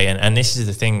day, and this is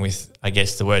the thing with, I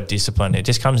guess, the word discipline, it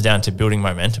just comes down to building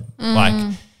momentum.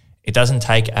 Like, it doesn't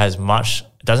take as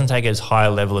high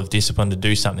a level of discipline to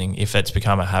do something if it's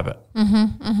become a habit.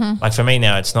 Like, for me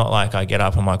now, it's not like I get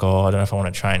up and I'm like, oh, I don't know if I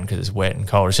want to train because it's wet and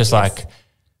cold. It's just like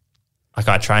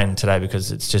I train today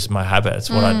because it's just my habit. It's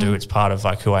what I do. It's part of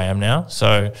like who I am now.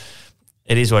 So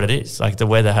it is what it is. Like, the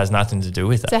weather has nothing to do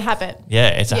with it. It's a habit. Yeah,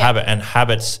 it's a habit, and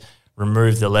habits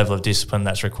remove the level of discipline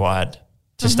that's required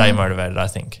to stay motivated, I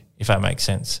think, if that makes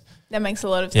sense. That makes a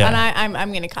lot of sense. Yeah. And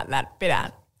I'm going to cut that bit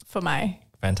out for my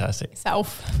fantastic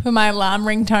self, for my alarm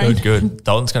ringtone. Good.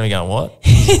 Dalton's going to be going, what?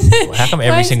 How come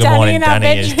every single morning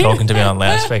Danny is talking to me on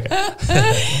loudspeaker?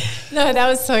 No, that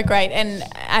was so great. And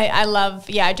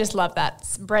I just love that,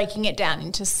 breaking it down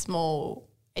into small,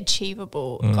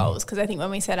 achievable goals, because I think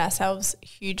when we set ourselves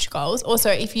huge goals,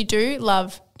 also if you do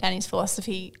love Danny's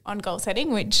philosophy on goal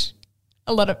setting, which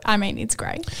it's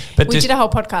great. But we did a whole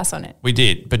podcast on it. We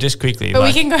did, but just quickly. But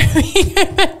we can go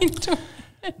back into it.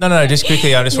 No, just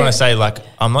quickly. I just want to say, like,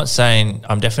 I'm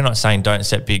definitely not saying don't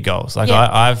set big goals. Like,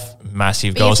 I've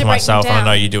massive goals for myself, and I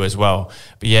know you do as well.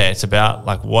 But yeah, it's about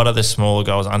like, what are the smaller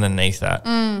goals underneath that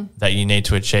that you need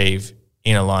to achieve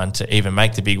in a line to even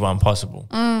make the big one possible.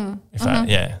 Well,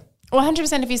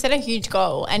 100%. If you set a huge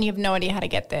goal and you have no idea how to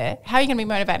get there, how are you going to be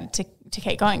motivated to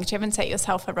keep going? Because you haven't set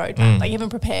yourself a roadmap, like you haven't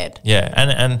prepared. Yeah,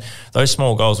 and those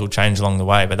small goals will change along the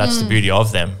way, but that's the beauty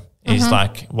of them. Is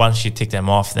like, once you tick them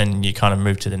off, then you kind of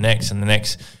move to the next and the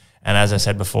next. And as I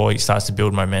said before, it starts to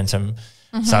build momentum,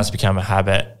 starts to become a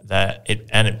habit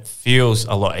it feels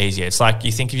a lot easier. It's like,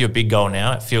 you think of your big goal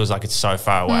now, it feels like it's so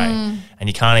far away and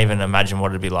you can't even imagine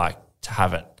what it'd be like to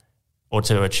have it or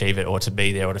to achieve it or to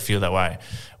be there or to feel that way.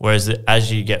 Whereas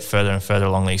as you get further and further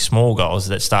along these small goals,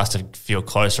 that starts to feel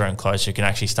closer and closer. You can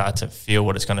actually start to feel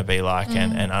what it's going to be like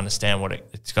and understand what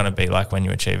it's going to be like when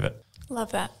you achieve it.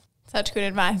 Love that. Such good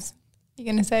advice. You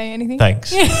going to say anything?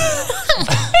 Thanks.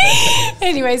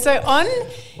 Anyway, so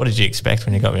what did you expect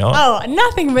when you got me on? Oh,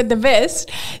 nothing but the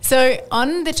best. So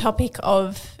on the topic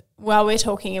of, while we're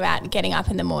talking about getting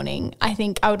up in the morning, I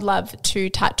think I would love to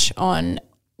touch on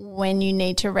when you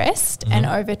need to rest and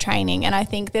overtraining. And I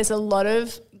think there's a lot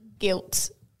of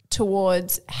guilt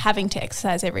towards having to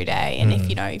exercise every day. And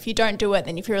if you don't do it,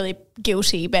 then you feel really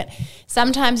guilty. But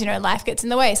sometimes, life gets in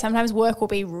the way. Sometimes work will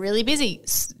be really busy.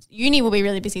 Uni will be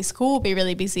really busy. School will be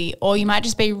really busy. Or you might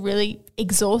just be really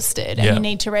exhausted and you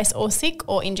need to rest, or sick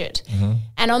or injured.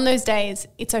 And on those days,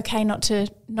 it's okay not to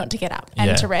get up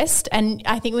and to rest. And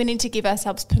I think we need to give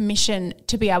ourselves permission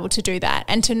to be able to do that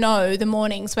and to know the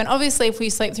mornings when, obviously, if we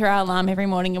sleep through our alarm every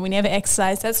morning and we never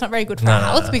exercise, that's not very good for our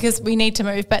health because we need to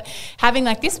move. But having,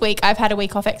 like, this week, I've had a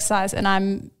week off exercise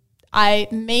and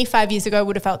 5 years ago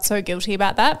would have felt so guilty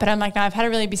about that. But I'm like, no, I've had a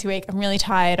really busy week. I'm really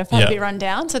tired. I've had a bit run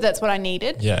down. So that's what I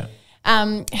needed. Yeah.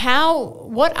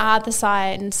 What are the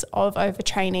signs of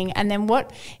overtraining, and then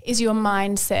what is your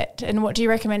mindset, and what do you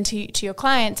recommend to your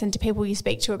clients and to people you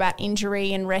speak to about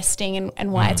injury and resting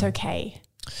and why it's okay?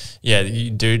 Yeah,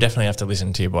 you do definitely have to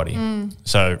listen to your body.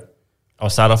 So I'll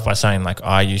start off by saying, like,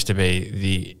 I used to be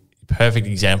the perfect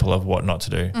example of what not to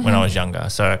do when I was younger.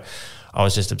 So I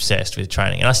was just obsessed with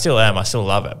training, and I still am. I still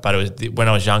love it. But it was when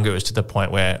I was younger, it was to the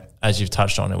point where, as you've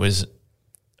touched on, it was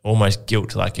almost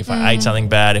guilt. Like, if I ate something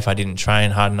bad, if I didn't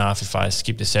train hard enough, if I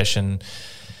skipped a session,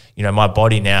 my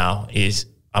body now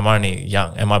I'm only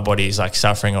young, and my body is like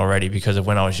suffering already because of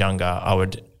when I was younger, I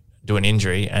would do an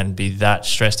injury and be that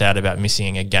stressed out about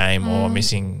missing a game or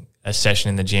missing a session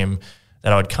in the gym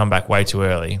that I would come back way too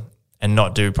early and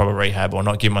not do proper rehab or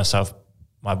not give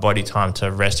my body time to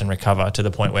rest and recover, to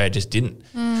the point where it just didn't.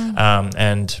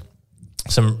 And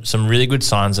some really good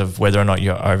signs of whether or not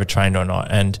you're overtrained or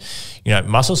not. And,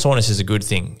 muscle soreness is a good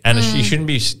thing. And you shouldn't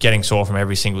be getting sore from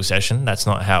every single session. That's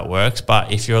not how it works.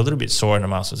 But if you're a little bit sore in the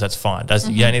muscles, that's fine.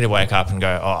 You don't need to wake up and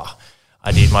go, oh,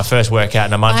 I did my first workout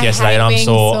in a month yesterday and I'm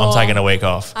sore. I'm taking a week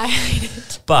off. I hate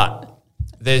it. But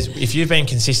if you've been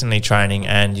consistently training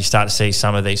and you start to see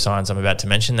some of these signs I'm about to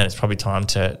mention, then it's probably time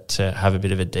to have a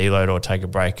bit of a deload or take a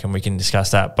break, and we can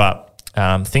discuss that. But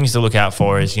things to look out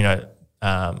for is,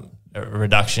 a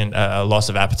reduction, a loss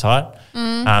of appetite.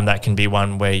 That can be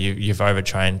one where you've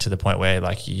overtrained to the point where,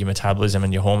 like, your metabolism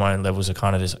and your hormone levels are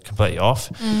kind of just completely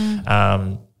off.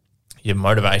 Your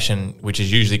motivation, which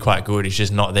is usually quite good, is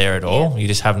just not there at all. You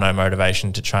just have no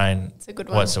motivation to train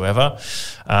whatsoever.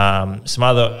 Some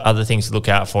other things to look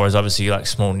out for is obviously like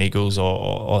small niggles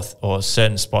or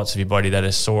certain spots of your body that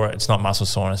are sore. It's not muscle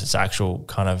soreness, it's actual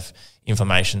kind of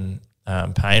inflammation,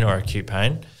 pain or acute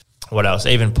pain. What else?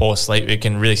 Even poor sleep, it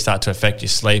can really start to affect your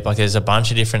sleep. Like, there's a bunch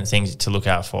of different things to look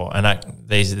out for, and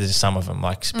these are some of them,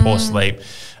 like poor sleep,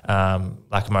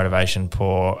 lack of motivation,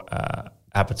 poor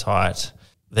appetite.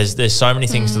 There's so many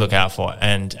things to look out for,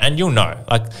 and you'll know.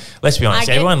 Like, let's be honest,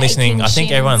 everyone listening, I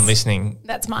think everyone listening,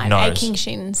 that's mine. Knows. Aching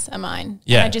shins are mine.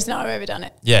 Yeah, and I just know I've overdone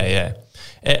it. Yeah.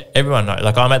 Everyone knows.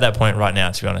 Like, I'm at that point right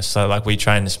now, to be honest. So, like, we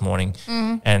trained this morning,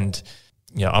 and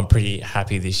I'm pretty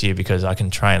happy this year because I can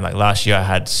train. Like, last year I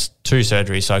had 2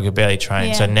 surgeries, so I could barely train.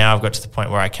 Yeah. So now I've got to the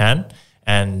point where I can,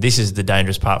 and this is the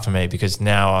dangerous part for me because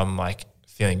now I'm like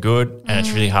feeling good and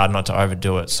it's really hard not to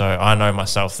overdo it. So I know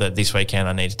myself that this weekend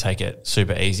I need to take it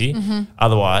super easy.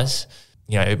 Otherwise,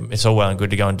 it's all well and good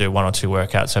to go and do 1 or 2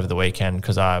 workouts over the weekend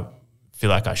because I feel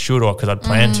like I should or because I'd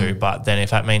planned to. But then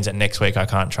if that means that next week I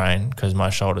can't train because my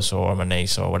shoulder's sore or my knee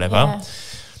sore or whatever,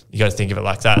 you got to think of it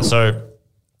like that. So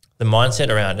the mindset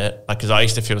around it, like, because I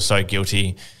used to feel so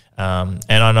guilty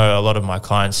And I know a lot of my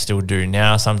clients still do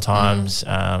now sometimes.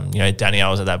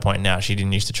 Danielle was at that point now. She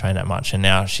didn't used to train that much and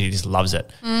now she just loves it.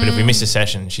 But if we miss a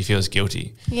session, she feels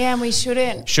guilty. Yeah, and we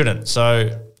shouldn't.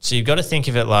 So you've got to think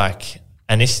of it like,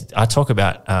 and this, I talk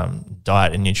about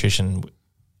diet and nutrition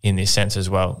in this sense as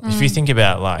well. If you think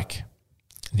about like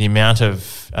the amount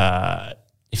of,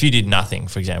 if you did nothing,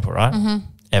 for example, right,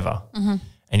 ever,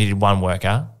 and you did one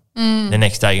workout, the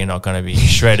next day you're not going to be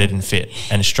shredded and fit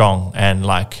and strong and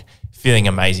like feeling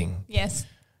amazing. Yes.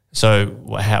 So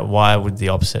why would the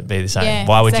opposite be the same? Yeah,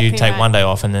 Why would you exactly take right. one day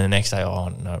off and then the next day, oh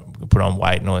no, put on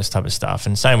weight and all this type of stuff?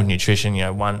 And same with nutrition,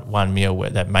 one meal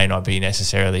that may not be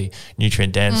necessarily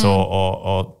nutrient dense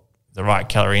or the right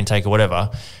calorie intake or whatever,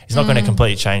 it's not going to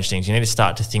completely change things. You need to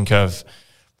start to think of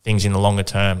things in the longer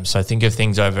term. So think of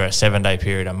things over a 7-day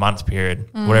period, a month period,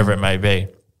 whatever it may be.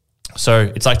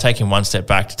 So it's like taking one step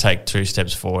back to take 2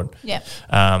 steps forward. Yeah.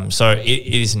 So it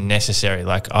is necessary.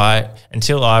 Like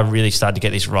until I really started to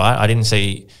get this right, I didn't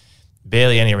see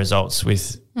barely any results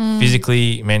with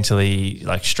physically, mentally,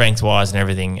 like strength wise and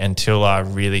everything until I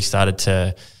really started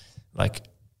to like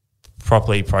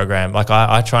properly program. Like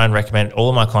I try and recommend, all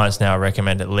of my clients now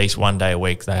recommend at least 1 day a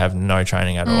week. They have no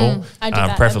training at all. I do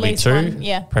that, preferably at least 2. one,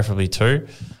 yeah. Preferably 2,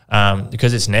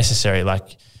 because it's necessary.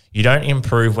 Like you don't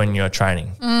improve when you're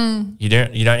training. You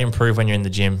don't improve when you're in the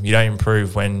gym. You don't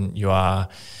improve when you are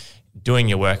doing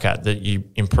your workout. That you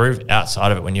improve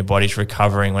outside of it when your body's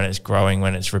recovering, when it's growing,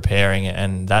 when it's repairing,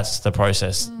 and that's the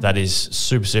process that is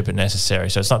super, super necessary.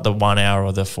 So it's not the 1 hour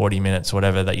or the 40 minutes or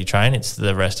whatever that you train, it's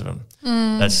the rest of them.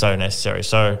 That's so necessary.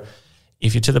 So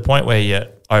if you're to the point where you're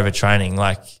overtraining,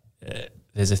 like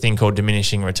there's a thing called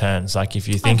diminishing returns. Like if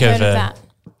you think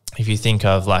if you think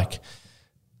of like,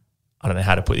 I don't know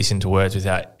how to put this into words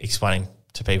without explaining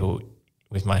to people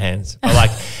with my hands. But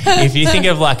like if you think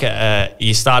of like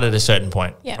you start at a certain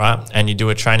point, right? And you do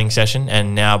a training session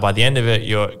and now by the end of it,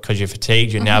 because you're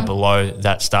fatigued, you're now below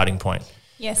that starting point.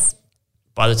 Yes.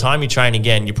 By the time you train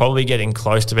again, you're probably getting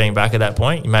close to being back at that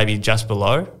point. You may be just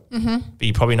below, but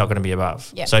you're probably not going to be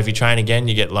above. Yep. So if you train again,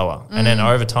 you get lower. And then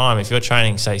over time, if you're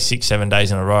training, say 6-7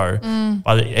 days in a row,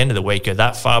 by the end of the week, you're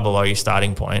that far below your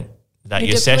starting point that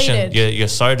your session, you're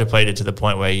so depleted to the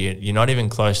point where you're not even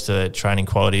close to the training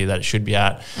quality that it should be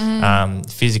at.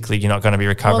 Physically, you're not going to be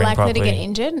recovering properly. More likely to get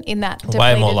injured in that depleted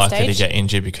Way more likely stage. to get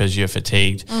injured because you're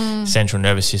fatigued. Central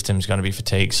nervous system is going to be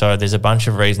fatigued. So there's a bunch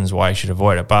of reasons why you should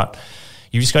avoid it. But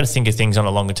you just got to think of things on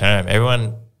a longer term.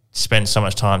 Everyone spends so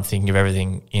much time thinking of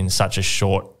everything in such a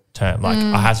short term. Like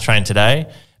I have to train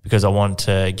today because I want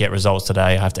to get results today.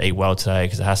 I have to eat well today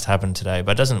because it has to happen today.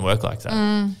 But it doesn't work like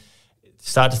that.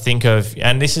 Start to think of,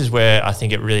 and this is where I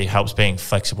think it really helps being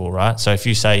flexible, right? So if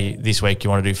you say this week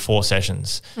you want to do 4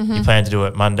 sessions, you plan to do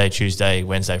it Monday, Tuesday,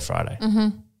 Wednesday, Friday,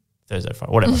 Thursday,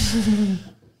 Friday, whatever.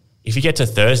 If you get to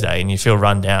Thursday and you feel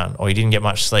run down or you didn't get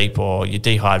much sleep or you're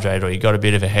dehydrated or you got a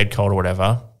bit of a head cold or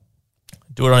whatever,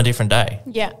 do it on a different day.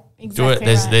 Yeah, exactly.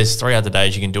 Do it. There's 3 other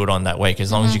days you can do it on that week.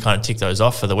 As long as you kind of tick those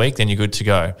off for the week, then you're good to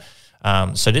go.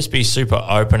 So just be super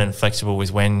open and flexible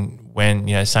with when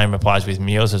same applies with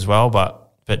meals as well, but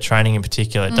training in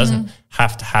particular, it doesn't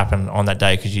have to happen on that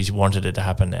day because you wanted it to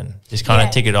happen then. Just kind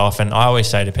of tick it off. And I always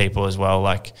say to people as well,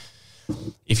 like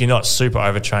if you're not super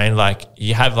overtrained, like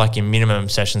you have like your minimum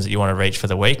sessions that you want to reach for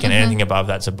the week and anything above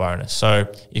that's a bonus. So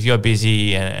if you're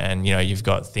busy and you've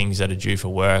got things that are due for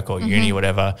work or uni or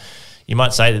whatever, you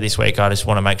might say that this week I just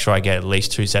want to make sure I get at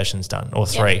least 2 sessions done or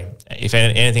 3. Yep. If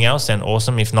anything else, then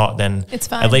awesome. If not, then it's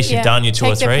fine. At least you've done your 2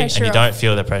 or 3 and you don't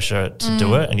feel the pressure to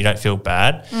do it and you don't feel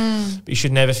bad. But you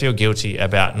should never feel guilty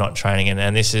about not training.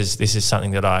 And this is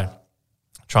something that I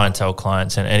try and tell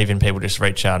clients and even people just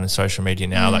reach out on social media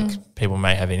now, like people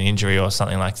may have an injury or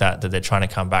something like that they're trying to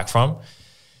come back from,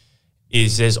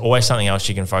 is there's always something else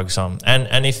you can focus on.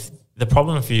 And if the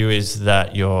problem for you is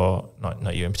that you're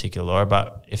not you in particular, Laura,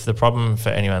 but if the problem for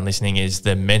anyone listening is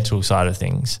the mental side of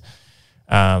things,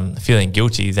 feeling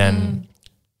guilty, then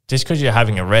just because you're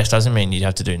having a rest doesn't mean you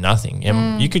have to do nothing.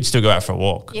 You could still go out for a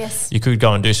walk. Yes. You could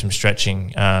go and do some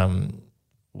stretching,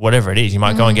 whatever it is. You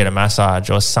might go and get a massage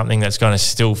or something that's going to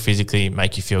still physically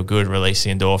make you feel good, release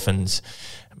the endorphins,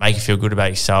 make you feel good about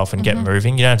yourself and get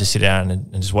moving. You don't have to sit down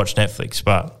and just watch Netflix,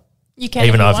 but you can.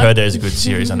 Even though I've heard there's a good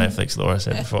series on Netflix, Laura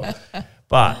said before.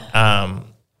 But,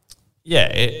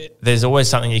 there's always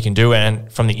something you can do.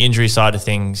 And from the injury side of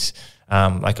things,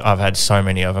 like I've had so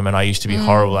many of them and I used to be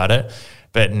horrible at it.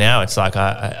 But now it's like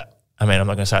I mean, I'm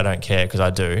not going to say I don't care because I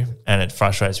do and it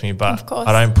frustrates me, but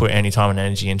I don't put any time and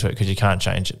energy into it because you can't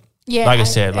change it. Yeah, like I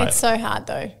said, it's so hard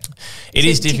though. It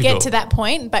is difficult. To get to that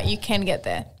point, but you can get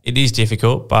there. It is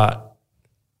difficult, but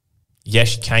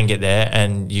yes, you can get there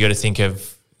and you got to think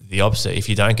of the opposite. If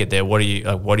you don't get there, what are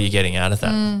you getting out of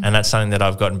that? And that's something that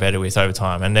I've gotten better with over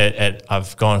time. And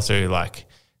I've gone through like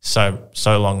so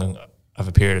long of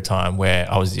a period of time where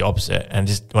I was the opposite. And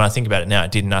just when I think about it now,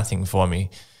 it did nothing for me.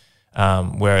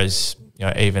 Whereas, you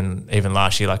know, even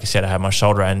last year, like I said, I had my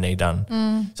shoulder and knee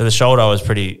done. So the shoulder I was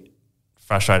pretty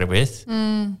frustrated with,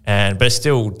 but it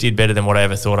still did better than what I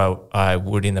ever thought I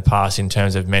would in the past in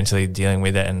terms of mentally dealing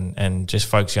with it and just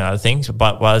focusing on other things.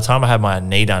 But by the time I had my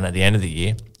knee done at the end of the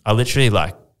year, I literally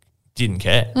like didn't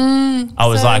care. I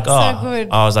was like,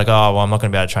 well, I'm not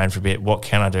going to be able to train for a bit. What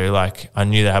can I do? Like, I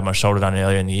knew that I had my shoulder done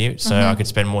earlier in the year, so I could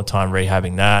spend more time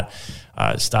rehabbing that.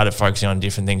 Started focusing on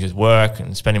different things with work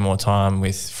and spending more time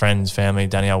with friends, family,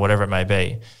 Danielle, whatever it may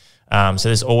be. So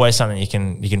there's always something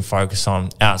you can focus on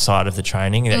outside of the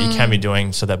training that you can be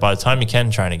doing, so that by the time you can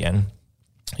train again,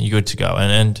 you're good to go.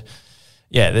 And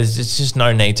there's just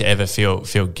no need to ever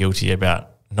feel guilty about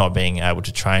not being able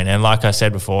to train. And like I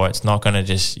said before, it's not going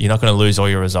to you're not going to lose all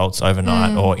your results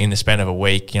overnight or in the span of a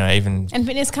week, you know, even. And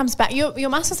fitness comes back. Your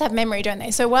muscles have memory, don't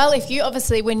they? So if you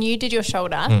obviously, when you did your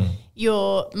shoulder,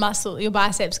 your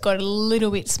biceps got a little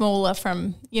bit smaller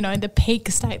from, you know, the peak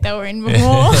state they were in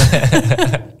before.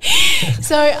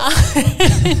 So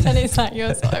that is like,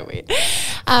 you're so weird.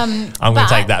 I'm going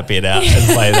to take that bit out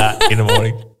and play that in the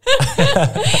morning.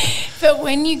 But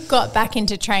when you got back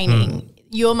into training,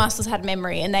 your muscles had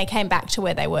memory and they came back to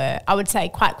where they were, I would say,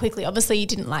 quite quickly. Obviously, you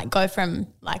didn't like go from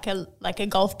like a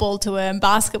golf ball to a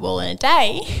basketball in a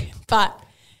day, but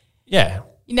yeah,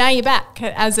 now you're back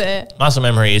as a muscle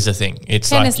memory is a thing. It's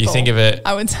like you think of it.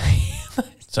 I would say.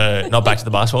 So not back to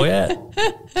the basketball yet.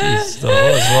 Jeez,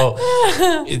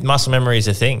 well, muscle memory is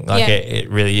a thing. Like it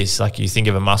really is. Like you think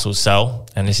of a muscle cell,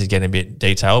 and this is getting a bit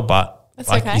detailed, but that's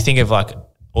like okay. You think of like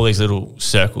all these little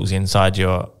circles inside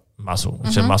your muscle,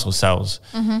 which are muscle cells.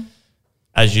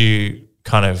 As you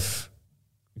kind of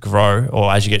grow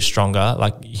or as you get stronger,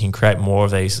 like you can create more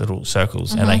of these little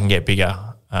circles and they can get bigger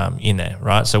in there,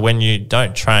 right? So when you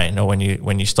don't train or when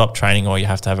you stop training or you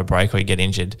have to have a break or you get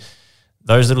injured,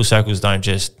 those little circles don't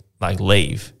just like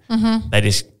leave. They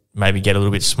just maybe get a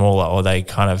little bit smaller or they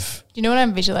kind of Do you know what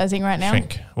I'm visualizing right now?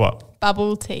 Shrink. What?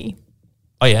 Bubble tea.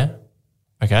 Oh, yeah?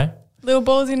 Okay. Little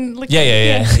balls in liquid.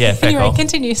 Yeah, fair Anyway, call.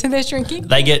 continue. So they're shrinking.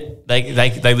 They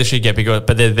literally get bigger,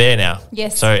 but they're there now.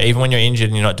 Yes. So even when you're injured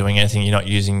and you're not doing anything, you're not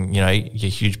using, you know, your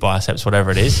huge biceps,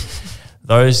 whatever it is,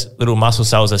 those little muscle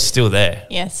cells are still there.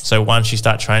 Yes. So once you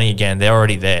start training again, they're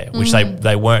already there, which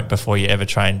they weren't before you ever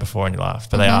trained before in your life,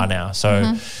 but they are now.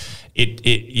 So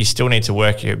you still need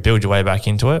to build your way back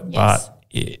into it, but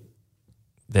it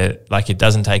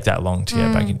doesn't take that long to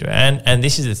get back into it. And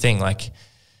this is the thing, like,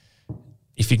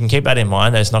 if you can keep that in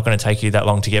mind, that it's not going to take you that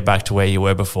long to get back to where you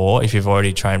were before. If you've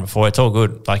already trained before, it's all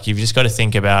good. Like, you've just got to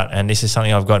think about, and this is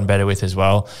something I've gotten better with as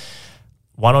well,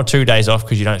 1 or 2 days off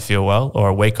because you don't feel well, or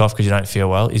a week off because you don't feel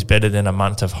well, is better than a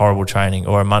month of horrible training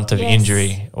or a month of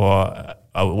injury or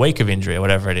a week of injury or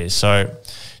whatever it is. So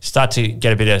start to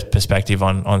get a bit of perspective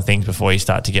on things before you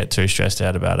start to get too stressed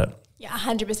out about it. Yeah,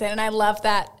 100%. And I love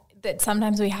that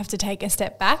sometimes we have to take a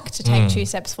step back to take 2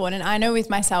 steps forward. And I know with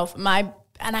myself,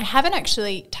 and I haven't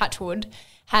actually, touch wood,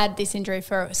 had this injury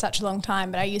for such a long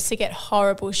time, but I used to get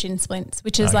horrible shin splints,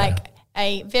 which is like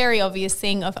a very obvious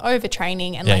thing of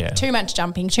overtraining and too much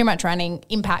jumping, too much running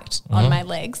impact on my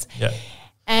legs. Yeah.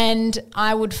 And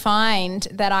I would find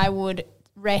that I would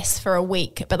rest for a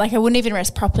week, but like I wouldn't even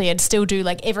rest properly. I'd still do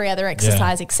like every other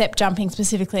exercise except jumping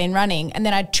specifically and running. And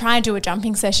then I'd try and do a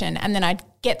jumping session and then I'd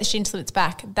get the shin splints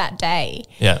back that day.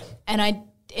 Yeah.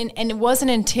 And it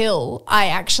wasn't until I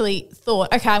actually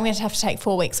thought, okay, I'm going to have to take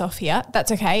 4 weeks off here.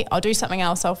 That's okay. I'll do something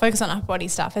else. I'll focus on upper body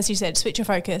stuff. As you said, switch your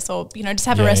focus or, you know, just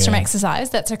have a rest from exercise.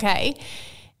 That's okay.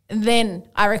 Then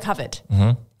I recovered.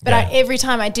 But every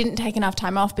time I didn't take enough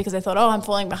time off because I thought, I'm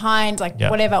falling behind,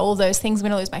 whatever, all those things, I'm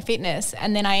going to lose my fitness.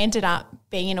 And then I ended up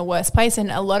being in a worse place.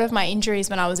 And a lot of my injuries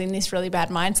when I was in this really bad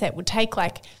mindset would take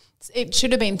it should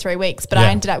have been 3 weeks, but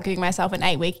I ended up giving myself an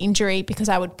 8-week injury because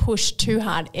I would push too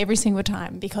hard every single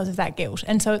time because of that guilt.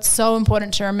 And so it's so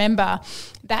important to remember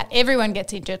that everyone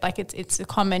gets injured. Like it's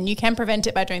common. You can prevent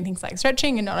it by doing things like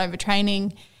stretching and not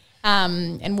overtraining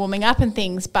and warming up and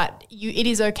things, but it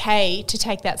is okay to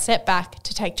take that step back,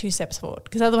 to take 2 steps forward,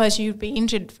 because otherwise you'd be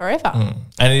injured forever.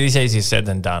 And it is easier said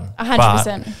than done.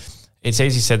 100%. It's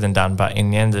easier said than done, but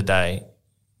in the end of the day,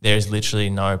 there's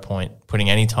literally no point putting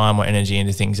any time or energy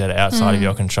into things that are outside of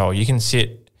your control. You can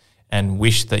sit and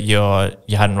wish that you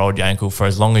hadn't rolled your ankle for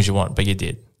as long as you want, but you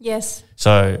did. Yes.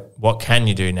 So what can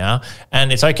you do now?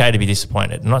 And it's okay to be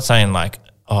disappointed. I'm not saying like,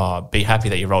 be happy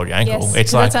that you rolled your ankle. Yes,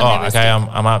 it's like, okay,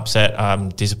 I'm upset, I'm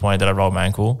disappointed that I rolled my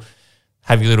ankle.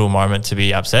 have your little moment to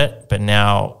be upset, but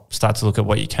now start to look at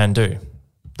what you can do.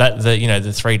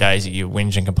 The 3 days that you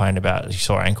whinge and complained about your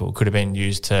sore ankle could have been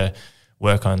used to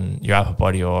work on your upper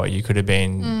body, or you could have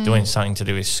been doing something to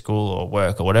do with school or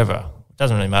work or whatever. It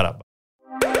doesn't really matter.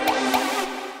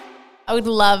 I would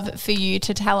love for you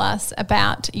to tell us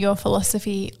about your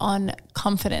philosophy on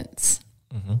confidence.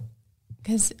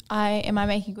 Because am I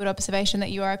making a good observation that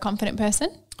you are a confident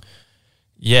person?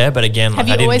 Yeah, but again, have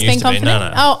like, you always been confident?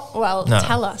 No. Oh, well,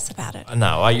 tell us about it.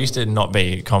 No, I used to not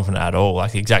be confident at all,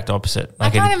 like the exact opposite.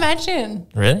 I can't imagine.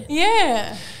 Really?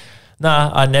 Yeah. No,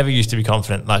 I never used to be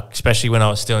confident, like especially when I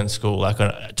was still in school.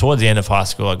 Like towards the end of high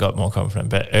school, I got more confident,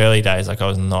 but early days, like I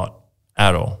was not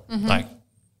at all, like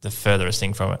the furthest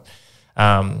thing from it.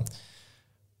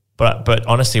 But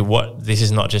honestly, this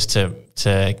is not just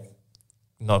to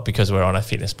not because we're on a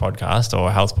fitness podcast or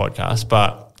a health podcast,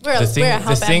 but we're a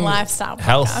health and lifestyle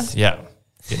podcast. Yeah,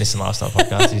 fitness and lifestyle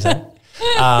podcast. You say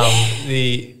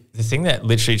the thing that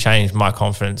literally changed my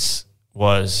confidence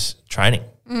was training.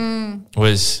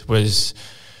 Was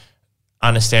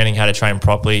understanding how to train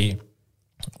properly,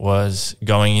 was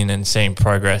going in and seeing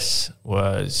progress,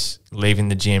 was leaving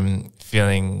the gym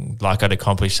feeling like I'd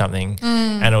accomplished something.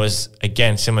 And it was,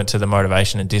 again, similar to the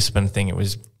motivation and discipline thing. It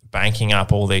was banking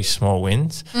up all these small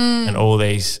wins and all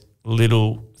these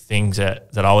little things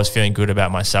that I was feeling good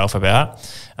about myself about,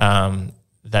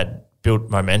 that built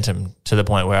momentum to the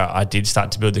point where I did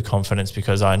start to build the confidence,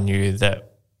 because I knew that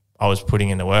I was putting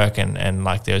in the work, and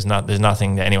like there's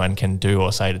nothing that anyone can do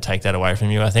or say to take that away from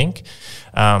you, I think.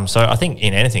 So I think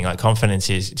in anything, like confidence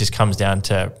just comes down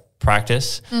to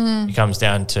practice. It comes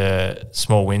down to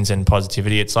small wins and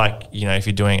positivity. It's like, if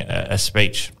you're doing a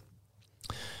speech,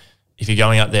 if you're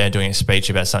going up there doing a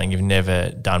speech about something you've never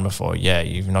done before,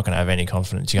 you're not going to have any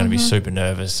confidence. You're going to be super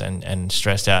nervous and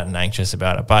stressed out and anxious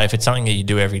about it. But if it's something that you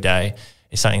do every day,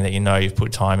 it's something that you've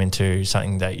put time into,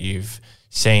 something that you've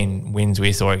seen wins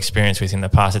with or experienced with in the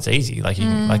past, it's easy. Like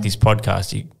like this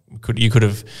podcast, you could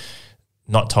have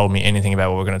not told me anything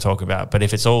about what we're going to talk about, but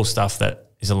if it's all stuff that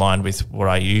is aligned with what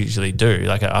I usually do,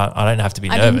 like I don't have to be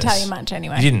nervous. I didn't tell you much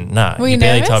anyway. You didn't? No. Were you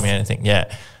barely nervous? told me anything.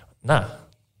 Yeah. No. I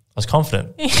was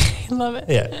confident. Love it.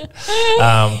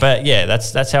 Yeah. But yeah,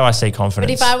 that's how I see confidence.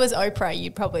 But if I was Oprah,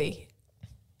 you'd probably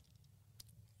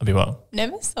I'd be what?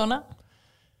 Nervous or not?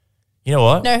 You know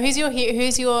what? No, who's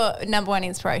your number one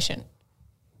inspiration?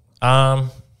 I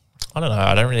don't know.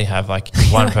 I don't really have like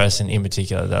one person in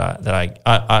particular that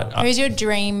I Who's your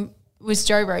dream? Was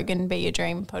Joe Rogan be your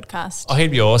dream podcast? Oh,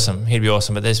 he'd be awesome.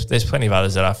 But there's plenty of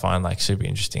others that I find like super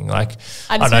interesting. Like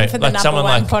I just went for the number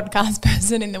one podcast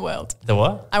person in the world. The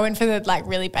what? I went for the like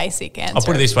really basic answer. I'll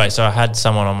put it this way. So I had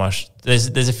someone on my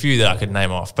there's a few that I could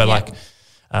name off, but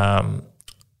on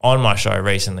my show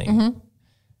recently,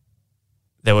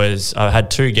 I had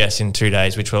 2 guests in 2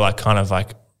 days, which were like kind of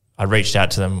like I reached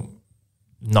out to them,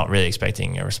 not really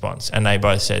expecting a response, and they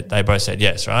both said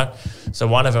yes, right? So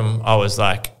one of them, I was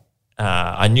like,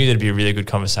 I knew there'd be a really good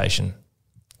conversation,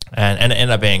 and it ended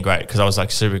up being great because I was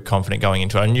like super confident going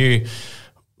into it. I knew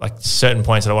like certain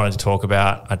points that I wanted to talk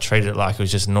about. I treated it like it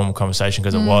was just a normal conversation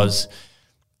because it was.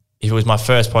 If it was my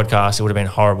first podcast, it would have been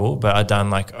horrible, but I'd done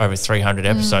like over 300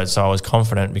 episodes, so I was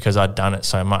confident because I'd done it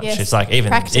so much. Yes. It's like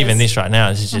even this right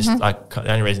now, this is just like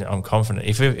the only reason I'm confident.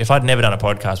 If I'd never done a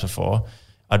podcast before,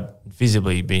 I'd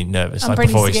visibly be nervous. I'm like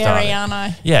pretty before we scary, started. aren't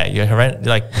I? Yeah, you're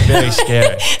like very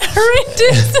scary.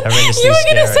 Horrendous. Horrendously you were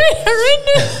going to scary. say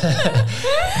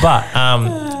horrendous.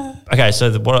 But okay,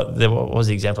 so what was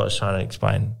the example I was trying to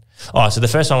explain? Oh, so the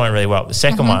first one went really well. The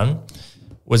second one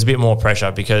was a bit more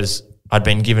pressure because I'd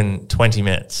been given 20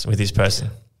 minutes with this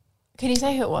person. Can you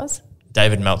say who it was?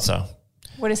 David Meltzer.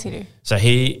 What does he do? So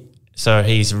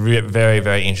he's very,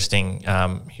 very interesting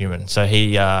human. So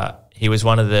he was he was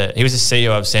the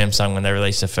CEO of Samsung when they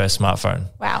released their first smartphone.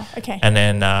 Wow. Okay. And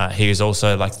then he was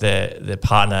also like the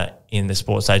partner in the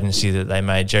sports agency that they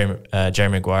made Jerry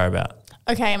Maguire about.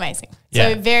 Okay, amazing.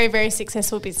 Yeah. So very, very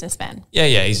successful businessman.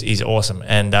 Yeah, he's awesome,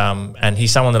 and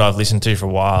he's someone that I've listened to for a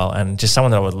while, and just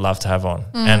someone that I would love to have on.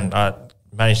 And I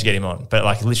managed to get him on, but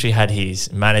like literally had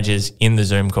his managers in the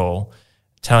Zoom call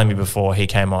telling me before he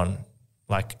came on,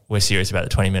 like we're serious about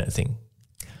the 20-minute thing.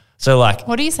 So like,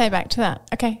 what do you say back to that?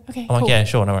 Okay, I'm cool. like, yeah,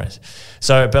 sure, no worries.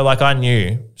 So, but like I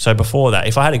knew, so before that,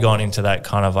 if I had gone into that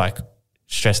kind of like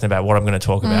stressing about what I'm going to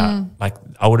talk about, like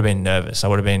I would have been nervous. I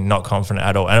would have been not confident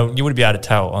at all. And you would be able to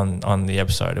tell on the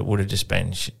episode, it would have just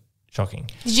been shocking.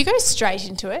 Did you go straight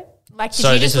into it? Like, did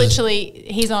you just literally,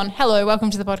 he's on, hello,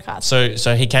 welcome to the podcast.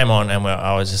 So he came on and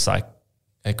I was just like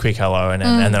a quick hello. And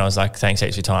then I was like, thanks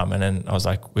heaps for your time. And then I was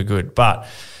like, we're good. But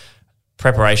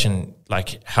preparation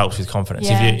like helps with confidence.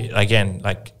 Yeah. If you, again,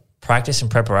 like practice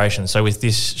and preparation. So with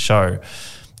this show,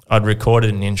 I'd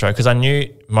recorded an intro because I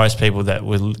knew most people that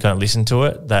were going to listen to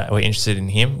it that were interested in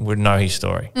him would know his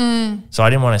story. So I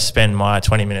didn't want to spend my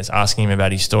 20 minutes asking him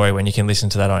about his story when you can listen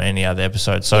to that on any other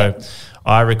episode. So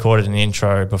I recorded an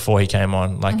intro before he came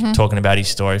on, like talking about his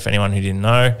story. For anyone who didn't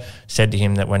know, said to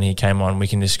him that when he came on, we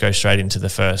can just go straight into the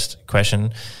first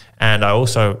question. And I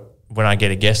also, when I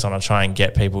get a guest on, I try and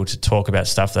get people to talk about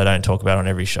stuff they don't talk about on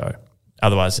every show.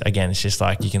 Otherwise, again, it's just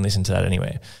like you can listen to that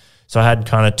anywhere. So I had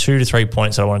kind of 2 to 3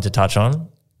 points that I wanted to touch on,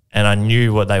 and I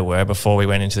knew what they were before we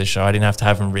went into the show. I didn't have to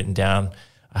have them written down.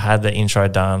 I had the intro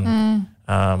done.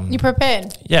 You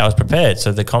prepared? Yeah, I was prepared.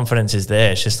 So the confidence is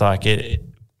there. It's just like it.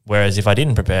 Whereas if I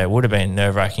didn't prepare, it would have been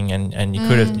nerve-wracking, and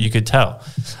you could tell.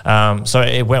 So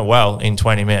it went well in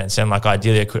 20 minutes, and like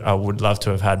ideally I would love to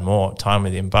have had more time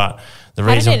with him. But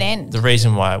How did it end? The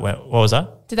reason why it went, what was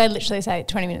that? Did they literally say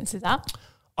 20 minutes is up?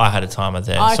 I had a timer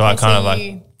there, Okay, so I kind of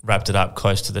you wrapped it up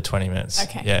close to the 20 minutes.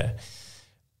 Okay. Yeah.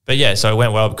 But yeah, so it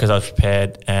went well because I was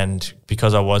prepared and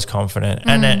because I was confident,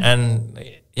 and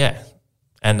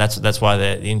that's why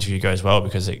the interview goes well,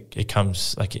 because it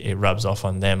comes like it rubs off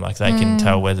on them, like they can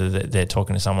tell whether they're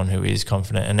talking to someone who is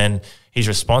confident. And then his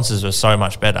responses were so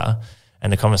much better,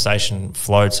 and the conversation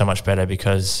flowed so much better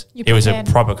because it was a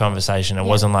proper conversation. It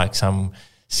wasn't like some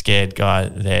scared guy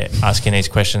there asking these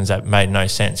questions that made no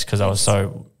sense because I was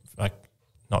so like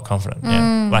not confident,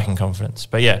 lacking confidence.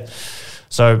 But yeah.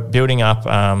 So building up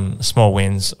small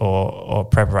wins or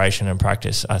preparation and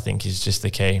practice, I think, is just the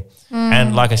key.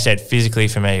 And like I said, physically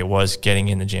for me, it was getting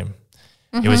in the gym.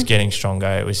 It was getting stronger.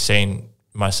 It was seeing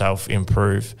myself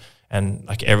improve, and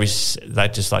like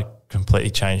that just like completely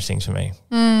changed things for me.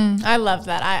 I love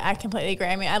that. I completely agree.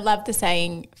 I mean, I love the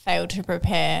saying fail to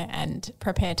prepare and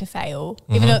prepare to fail,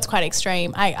 even though it's quite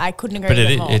extreme. I couldn't agree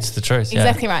with it more. It's the truth.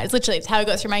 Exactly right. It's how I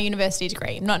got through my university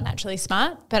degree. I'm not naturally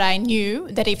smart, but I knew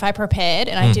that if I prepared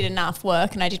and I did enough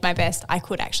work and I did my best, I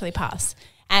could actually pass.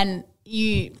 And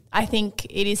I think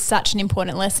it is such an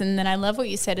important lesson. And I love what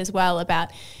you said as well about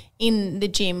in the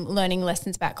gym learning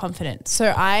lessons about confidence.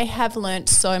 So I have learnt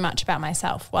so much about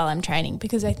myself while I'm training,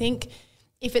 because I think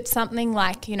if it's something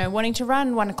like, wanting to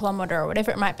run 1 kilometre or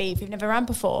whatever it might be, if you've never run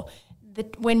before,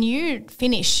 that when you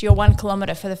finish your 1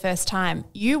 kilometre for the first time,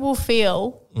 you will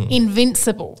feel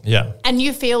invincible. Yeah. And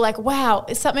you feel like, wow,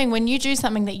 it's something when you do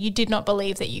something that you did not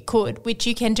believe that you could, which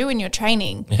you can do in your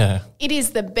training. Yeah. It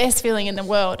is the best feeling in the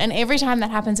world. And every time that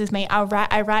happens with me, I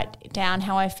write down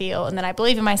how I feel, and then I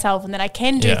believe in myself, and then I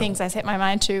can do things I set my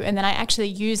mind to, and then I actually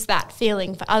use that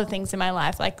feeling for other things in my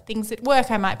life, like things at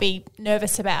work I might be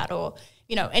nervous about, or,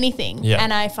 anything. Yeah.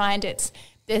 And I find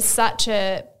there's such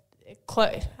a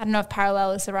I don't know if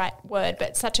parallel is the right word,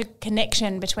 but such a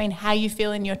connection between how you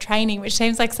feel in your training, which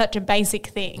seems like such a basic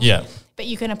thing. Yeah. But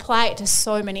you can apply it to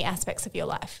so many aspects of your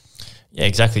life. Yeah,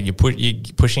 exactly. You're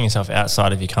pushing yourself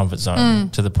outside of your comfort zone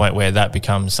to the point where that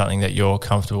becomes something that you're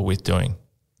comfortable with doing.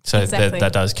 So Exactly.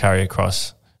 that does carry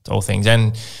across to all things.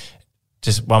 And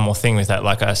just one more thing with that,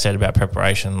 like I said about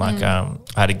preparation, like I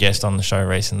had a guest on the show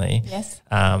recently. Yes.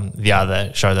 The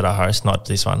other show that I host, not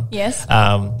this one. Yes.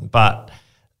 But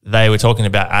they were talking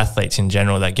about athletes in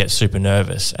general that get super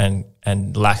nervous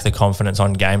and lack the confidence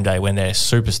on game day when they're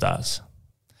superstars.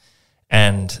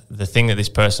 And the thing that this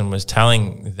person was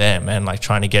telling them and like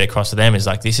trying to get across to them is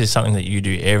like, this is something that you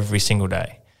do every single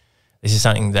day. This is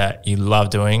something that you love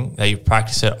doing, that you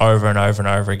practice it over and over and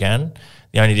over again.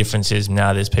 The only difference is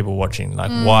now there's people watching.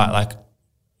 Like why? Like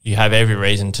you have every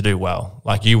reason to do well.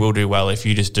 Like you will do well if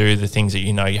you just do the things that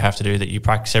you know you have to do, that you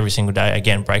practice every single day.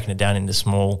 Again, breaking it down into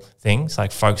small things,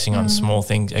 like focusing on small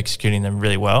things, executing them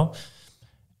really well.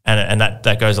 And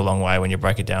that goes a long way when you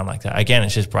break it down like that. Again,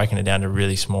 it's just breaking it down to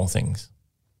really small things.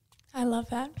 I love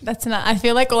that. I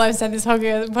feel like all I've said this whole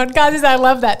podcast is I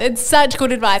love that. It's such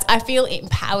good advice. I feel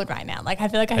empowered right now. Like I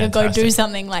feel like I could go do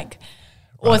something like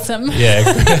awesome. Yeah.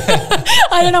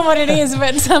 I don't know what it is,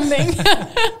 but something.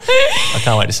 I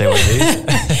can't wait to see what it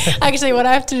is. Actually, what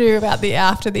I have to do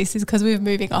after this is, because we're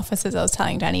moving offices, I was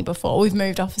telling Danny before, we've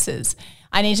moved offices.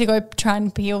 I need to go try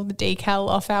and peel the decal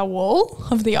off our wall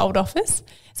of the old office.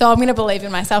 So I'm going to believe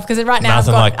in myself, because right now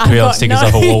Nothing like peel stickers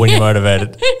off a wall when you're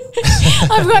motivated.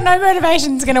 I've got no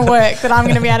motivation it's going to work that I'm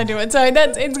going to be able to do it. So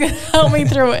it's going to help me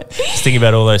through it. Just think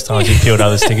about all those times you peeled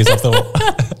other stickers off the wall.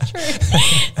 True.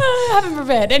 I haven't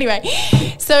prepared. Anyway,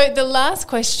 so the last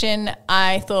question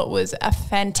I thought was a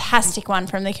fantastic one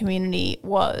from the community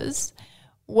was,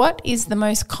 what is the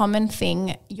most common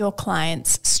thing your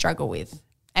clients struggle with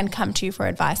and come to you for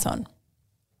advice on?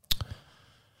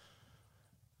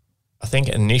 I think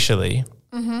initially,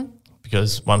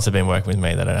 because once they've been working with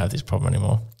me, they don't have this problem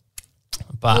anymore.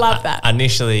 But Love that.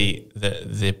 Initially,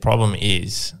 the problem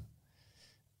is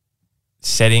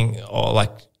setting or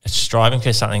like striving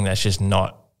for something that's just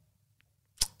not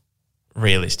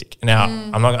realistic. Now,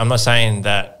 I'm not saying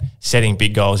that setting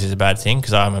big goals is a bad thing,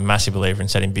 because I'm a massive believer in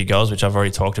setting big goals, which I've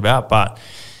already talked about, but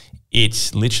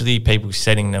it's literally people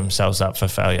setting themselves up for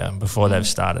failure before they've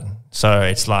started. So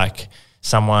it's like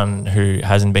someone who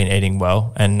hasn't been eating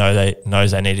well and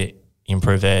knows they need to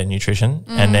improve their nutrition,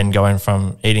 and then going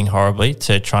from eating horribly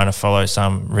to trying to follow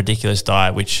some ridiculous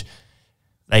diet which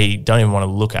they don't even want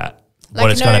to look at what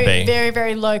it's going to be. Very,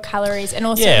 very low calories, and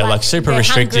also like super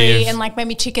restrictive, and like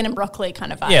maybe chicken and broccoli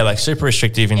kind of vibe. Yeah, like super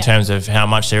restrictive in terms of how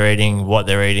much they're eating, what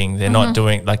they're eating. They're not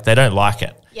doing, like, they don't like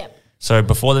it. Yep. So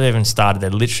before they've even started, they're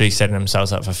literally setting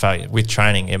themselves up for failure. With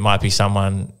training, it might be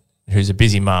someone who's a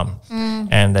busy mum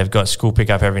and they've got school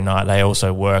pickup every night. They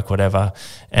also work, whatever,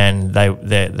 and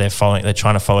they're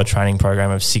trying to follow a training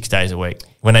program of 6 days a week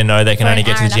when they know they can only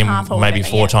get to the gym maybe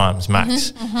four times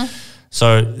max.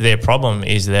 So their problem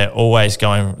is they're always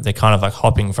they're kind of like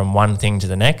hopping from one thing to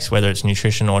the next, whether it's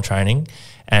nutrition or training,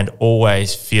 and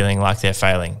always feeling like they're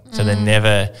failing. So they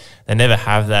never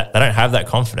have that. They don't have that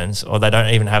confidence, or they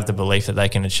don't even have the belief that they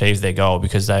can achieve their goal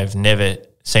because they've never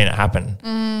seen it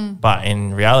happen. But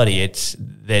in reality,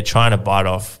 they're trying to bite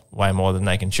off way more than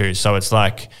they can chew. So it's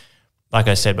like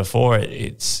I said before,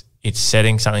 it's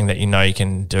setting something that you know you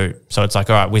can do. So it's like,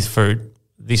 all right, with food,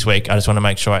 this week I just want to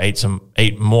make sure I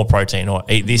eat more protein, or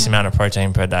eat this amount of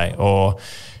protein per day, or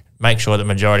make sure the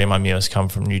majority of my meals come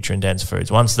from nutrient-dense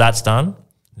foods. Once that's done,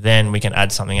 then we can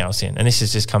add something else in. And this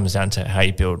just comes down to how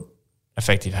you build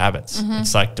effective habits.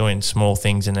 It's like doing small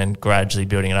things and then gradually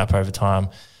building it up over time.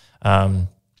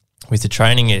 With the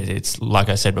training, it's like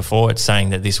I said before, it's saying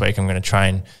that this week I'm going to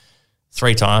train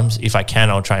 3 times. If I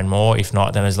can, I'll train more. If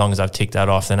not, then as long as I've ticked that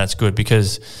off, then that's good.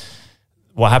 Because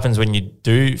what happens when you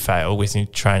do fail with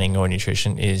training or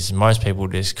nutrition is most people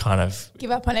just kind of give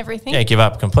up on everything. Yeah, give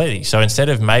up completely. So instead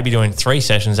of maybe doing 3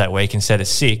 sessions that week instead of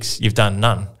 6, you've done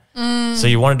none. So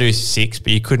you want to do 6,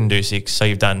 but you couldn't do 6, so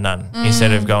you've done none.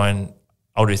 Instead of going,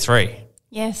 I'll do 3.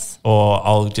 Yes. Or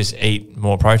I'll just eat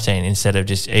more protein instead of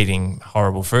just eating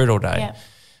horrible food all day.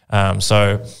 Yeah.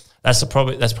 So that's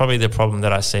probably the problem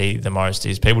that I see the most,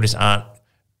 is people just aren't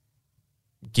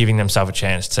giving themselves a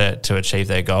chance to achieve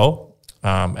their goal.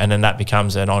 And then that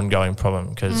becomes an ongoing problem,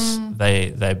 because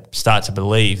they start to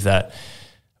believe that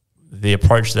the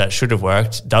approach that should have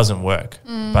worked doesn't work,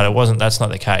 but it wasn't. That's not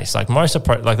the case. Like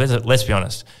let's be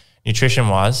honest, nutrition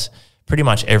wise, pretty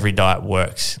much every diet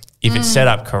works if it's set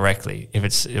up correctly, if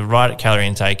it's right at calorie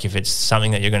intake, if it's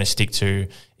something that you're going to stick to,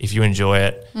 if you enjoy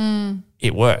it,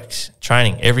 it works.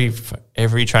 Training,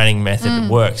 every training method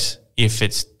works if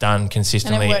it's done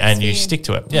consistently and you stick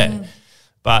to it. Yeah.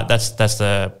 But that's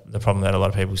the problem that a lot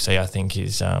of people see, I think,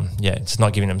 is it's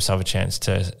not giving themselves a chance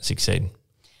to succeed.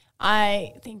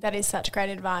 I think that is such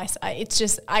great advice.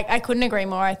 I couldn't agree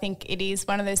more. I think it is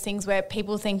one of those things where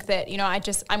people think that,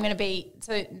 I'm going to be,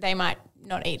 so they might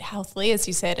not eat healthily, as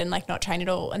you said, and like not train at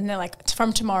all. And they're like,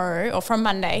 from tomorrow or from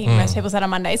Monday, most people said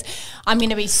on Mondays, I'm going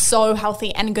to be so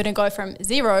healthy and going to go from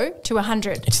 0 to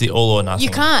 100. It's the all or nothing. You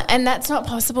can't, and that's not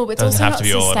possible, but it's also not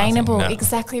sustainable. No.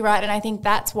 Exactly right. And I think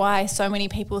that's why so many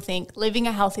people think living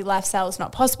a healthy lifestyle is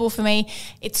not possible for me.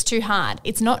 It's too hard.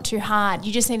 It's not too hard.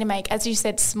 You just need to make, as you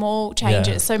said, small changes.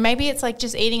 Yeah. So maybe it's like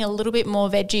just eating a little bit more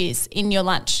veggies in your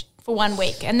lunch for 1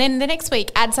 week, and then the next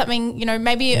week add something,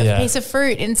 maybe a piece of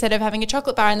fruit instead of having a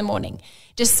chocolate bar in the morning.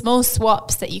 Just small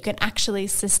swaps that you can actually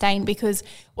sustain, because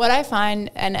what I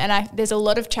find, there's a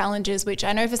lot of challenges, which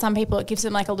I know for some people it gives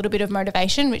them like a little bit of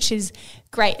motivation, which is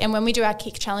great. And when we do our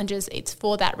kick challenges, it's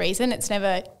for that reason. It's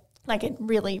never like a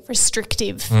really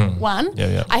restrictive one.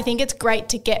 Yeah. I think it's great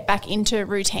to get back into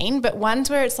routine, but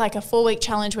ones where it's like a 4-week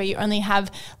challenge where you only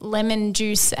have lemon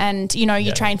juice and,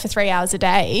 you train for 3 hours a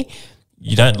day,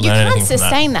 you don't learn anything from that. You can't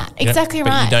sustain that. Exactly right.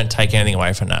 But you don't take anything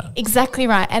away from that. Exactly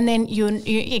right. And then you're not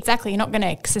going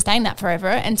to sustain that forever.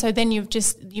 And so then you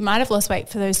might have lost weight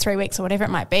for those 3 weeks or whatever it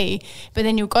might be, but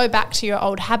then you'll go back to your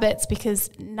old habits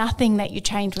because nothing that you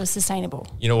changed was sustainable.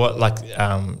 You know what? Like,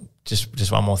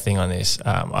 just one more thing on this.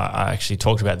 I actually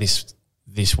talked about this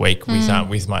week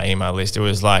with my email list. It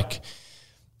was like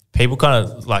people kind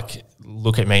of like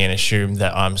look at me and assume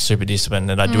that I'm super disciplined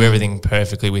and I do everything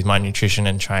perfectly with my nutrition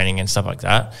and training and stuff like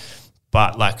that.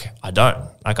 But like I don't.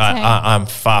 Like I'm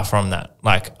far from that.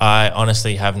 Like I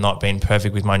honestly have not been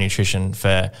perfect with my nutrition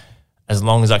for as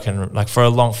long as I can, like for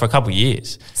a couple of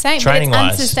years. Same, but it's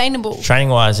unsustainable. Training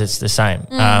wise, it's the same.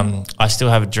 I still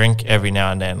have a drink every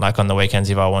now and then, like on the weekends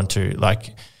if I want to.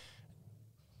 Like,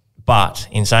 but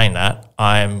in saying that,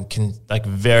 I'm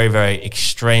very, very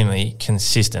extremely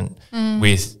consistent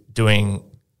with doing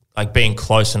being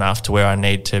close enough to where I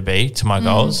need to be to my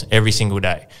goals every single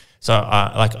day. So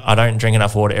I don't drink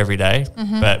enough water every day,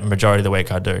 but majority of the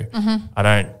week I do. I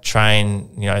don't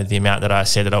train, the amount that I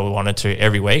said that I wanted to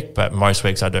every week, but most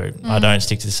weeks I do. I don't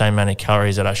stick to the same amount of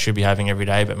calories that I should be having every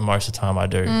day, but most of the time I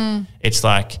do. It's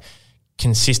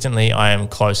consistently I am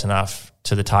close enough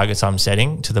to the targets I'm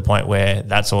setting to the point where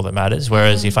that's all that matters.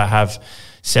 Whereas if I have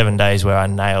 7 days where I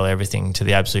nail everything to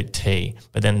the absolute T,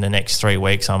 but then the next 3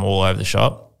 weeks I'm all over the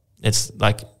shop, it's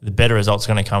the better results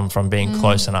are going to come from being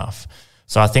close enough.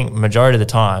 So I think majority of the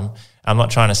time, I'm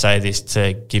not trying to say this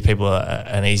to give people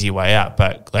an easy way out,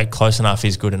 but close enough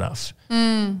is good enough.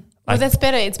 Well, that's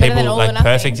better. It's better than all or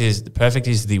nothing. Perfect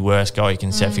is the worst goal you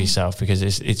can set for yourself, because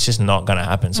it's just not going to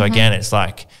happen. So again, it's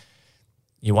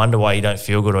you wonder why you don't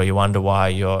feel good, or you wonder why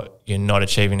you're not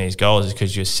achieving these goals, is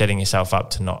because you're setting yourself up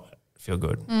to not feel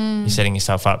good. You're setting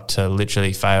yourself up to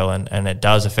literally fail, and it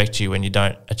does affect you when you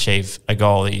don't achieve a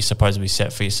goal that you supposedly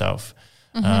set for yourself.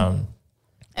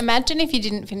 Imagine if you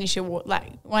didn't finish your water,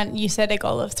 when you set a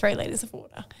goal of 3 litres of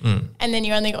water and then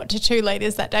you only got to 2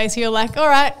 litres that day. So you're all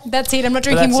right, that's it. I'm not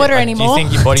drinking water anymore. Do you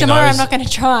think your body Tomorrow knows, I'm not going to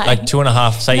try.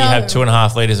 2.5, say you have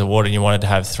 2.5 litres of water and you wanted to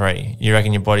have 3. You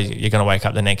reckon your body, you're going to wake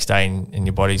up the next day and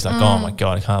your body's oh my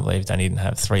God, I can't believe I didn't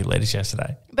have 3 litres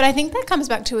yesterday. But I think that comes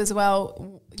back to as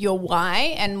well your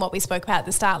why and what we spoke about at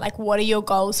the start. What are your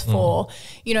goals for?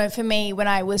 For me, when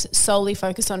I was solely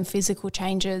focused on physical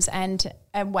changes and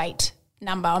a weight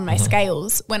number on my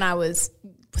scales, when I was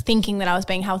thinking that I was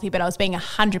being healthy, but I was being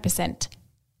 100%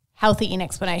 healthy in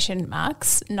explanation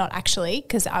marks, not actually,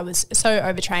 because I was so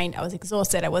overtrained, I was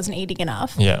exhausted, I wasn't eating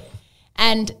enough. Yeah.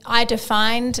 And I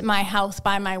defined my health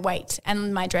by my weight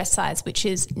and my dress size, which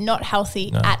is not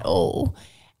healthy at all.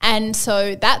 And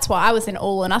so that's why I was an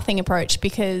all or nothing approach,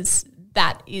 because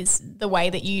that is the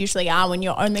way that you usually are when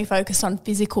you're only focused on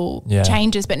physical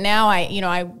changes. But now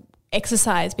I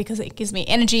exercise because it gives me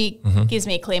energy, gives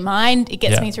me a clear mind, it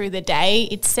gets me through the day,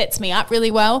 it sets me up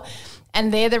really well.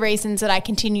 And they're the reasons that I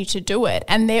continue to do it.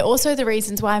 And they're also the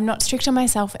reasons why I'm not strict on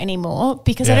myself anymore,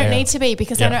 because I don't need to be,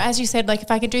 because I know, as you said,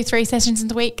 if I could do 3 sessions in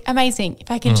the week, amazing.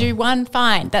 If I could do 1,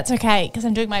 fine. That's okay, because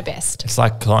I'm doing my best. It's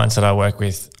like clients that I work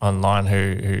with online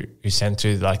who send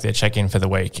to their check-in for the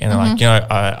week, and they're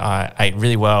I ate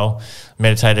really well,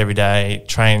 meditated every day,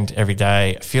 trained every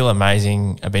day, feel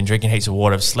amazing. I've been drinking heaps of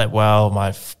water, I've slept well,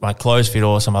 my clothes fit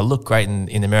awesome, I look great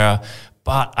in the mirror,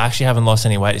 but I actually haven't lost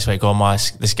any weight this week, or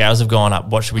the scales have gone up.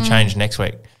 What should we change next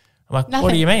week? I'm like, nothing.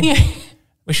 What do you mean?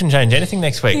 We shouldn't change anything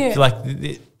next week. I don't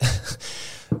even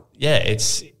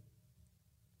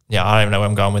know where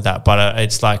I'm going with that, but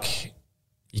it's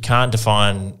you can't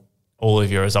define all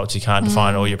of your results. You can't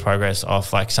define all your progress off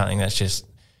something that's just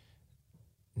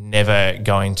never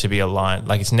going to be aligned.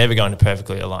 It's never going to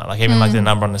perfectly align. Even the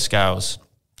number on the scales,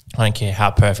 I don't care how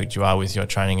perfect you are with your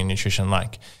training and nutrition,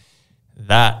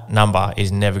 that number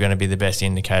is never going to be the best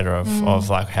indicator of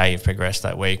how you've progressed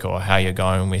that week, or how you're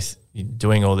going with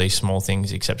doing all these small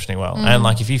things exceptionally well. And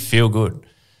if you feel good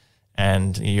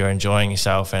and you're enjoying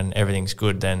yourself and everything's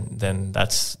good, then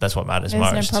that's what matters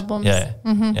most. There's no problems. Yeah.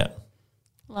 Yeah.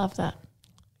 Love that.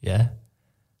 Yeah.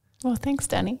 Well, thanks,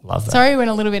 Danny. Love that. Sorry we went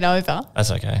a little bit over.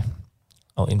 That's okay.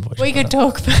 I'll invoice you. We could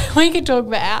talk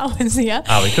for hours here.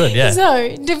 Oh, we could, yeah.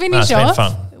 So to finish off,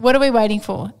 fun. What are we waiting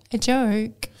for? A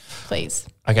joke. Please.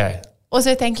 Okay.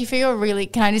 Also, thank you for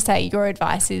can I just say your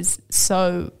advice is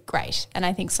so great, and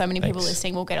I think so many people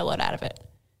listening will get a lot out of it.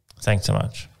 Thanks so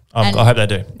much. I hope they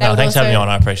do. Thanks for having me on.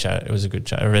 I appreciate it. It was a good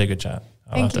chat, a really good chat.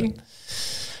 Thank you.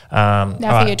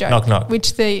 Now for your joke. Knock, knock.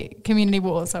 Which the community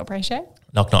will also appreciate.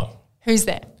 Knock, knock. Who's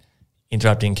there?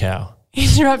 Interrupting cow.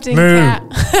 Interrupting Moo. cow.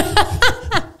 Was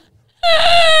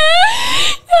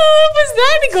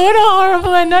that good or horrible?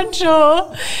 I'm not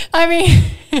sure. I mean...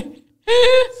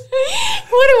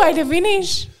 What a way to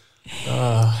finish.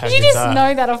 You just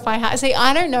know that off by heart. See,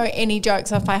 I don't know any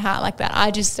jokes off by heart like that.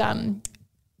 I just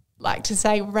like to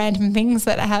say random things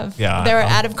that they're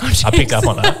out of context. I picked up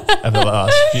on that over the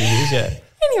last few years, yeah.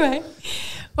 Anyway,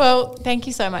 well, thank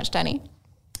you so much, Danny.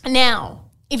 Now,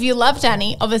 if you love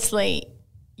Danny, obviously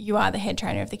you are the head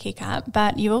trainer of the Kicker,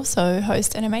 but you also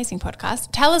host an amazing podcast.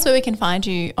 Tell us where we can find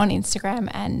you on Instagram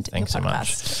and Thanks your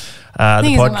podcast. So much.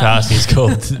 The podcast is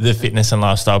called The Fitness and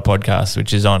Lifestyle Podcast,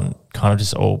 which is on kind of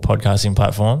just all podcasting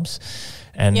platforms.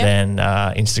 And then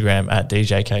Instagram at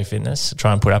DJK Fitness.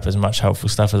 Try and put up as much helpful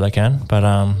stuff as I can. But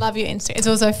love your Instagram. It's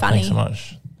also funny. Thanks so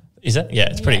much. Is it? Yeah,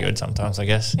 it's pretty good sometimes, I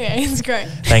guess. Yeah, it's great.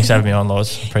 Thanks for having me on,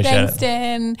 Loz. Appreciate Thanks, it.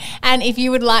 Dan. And if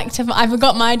you would like to, I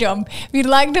forgot my job. If you'd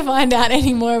like to find out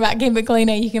any more about Keep It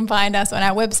Cleaner, you can find us on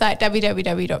our website,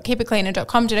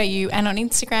 www.keepitcleaner.com.au, and on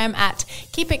Instagram at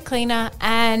Keep It Cleaner.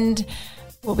 And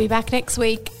we'll be back next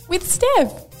week with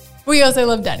Steph. We also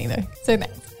love Danny though, so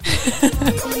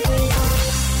thanks.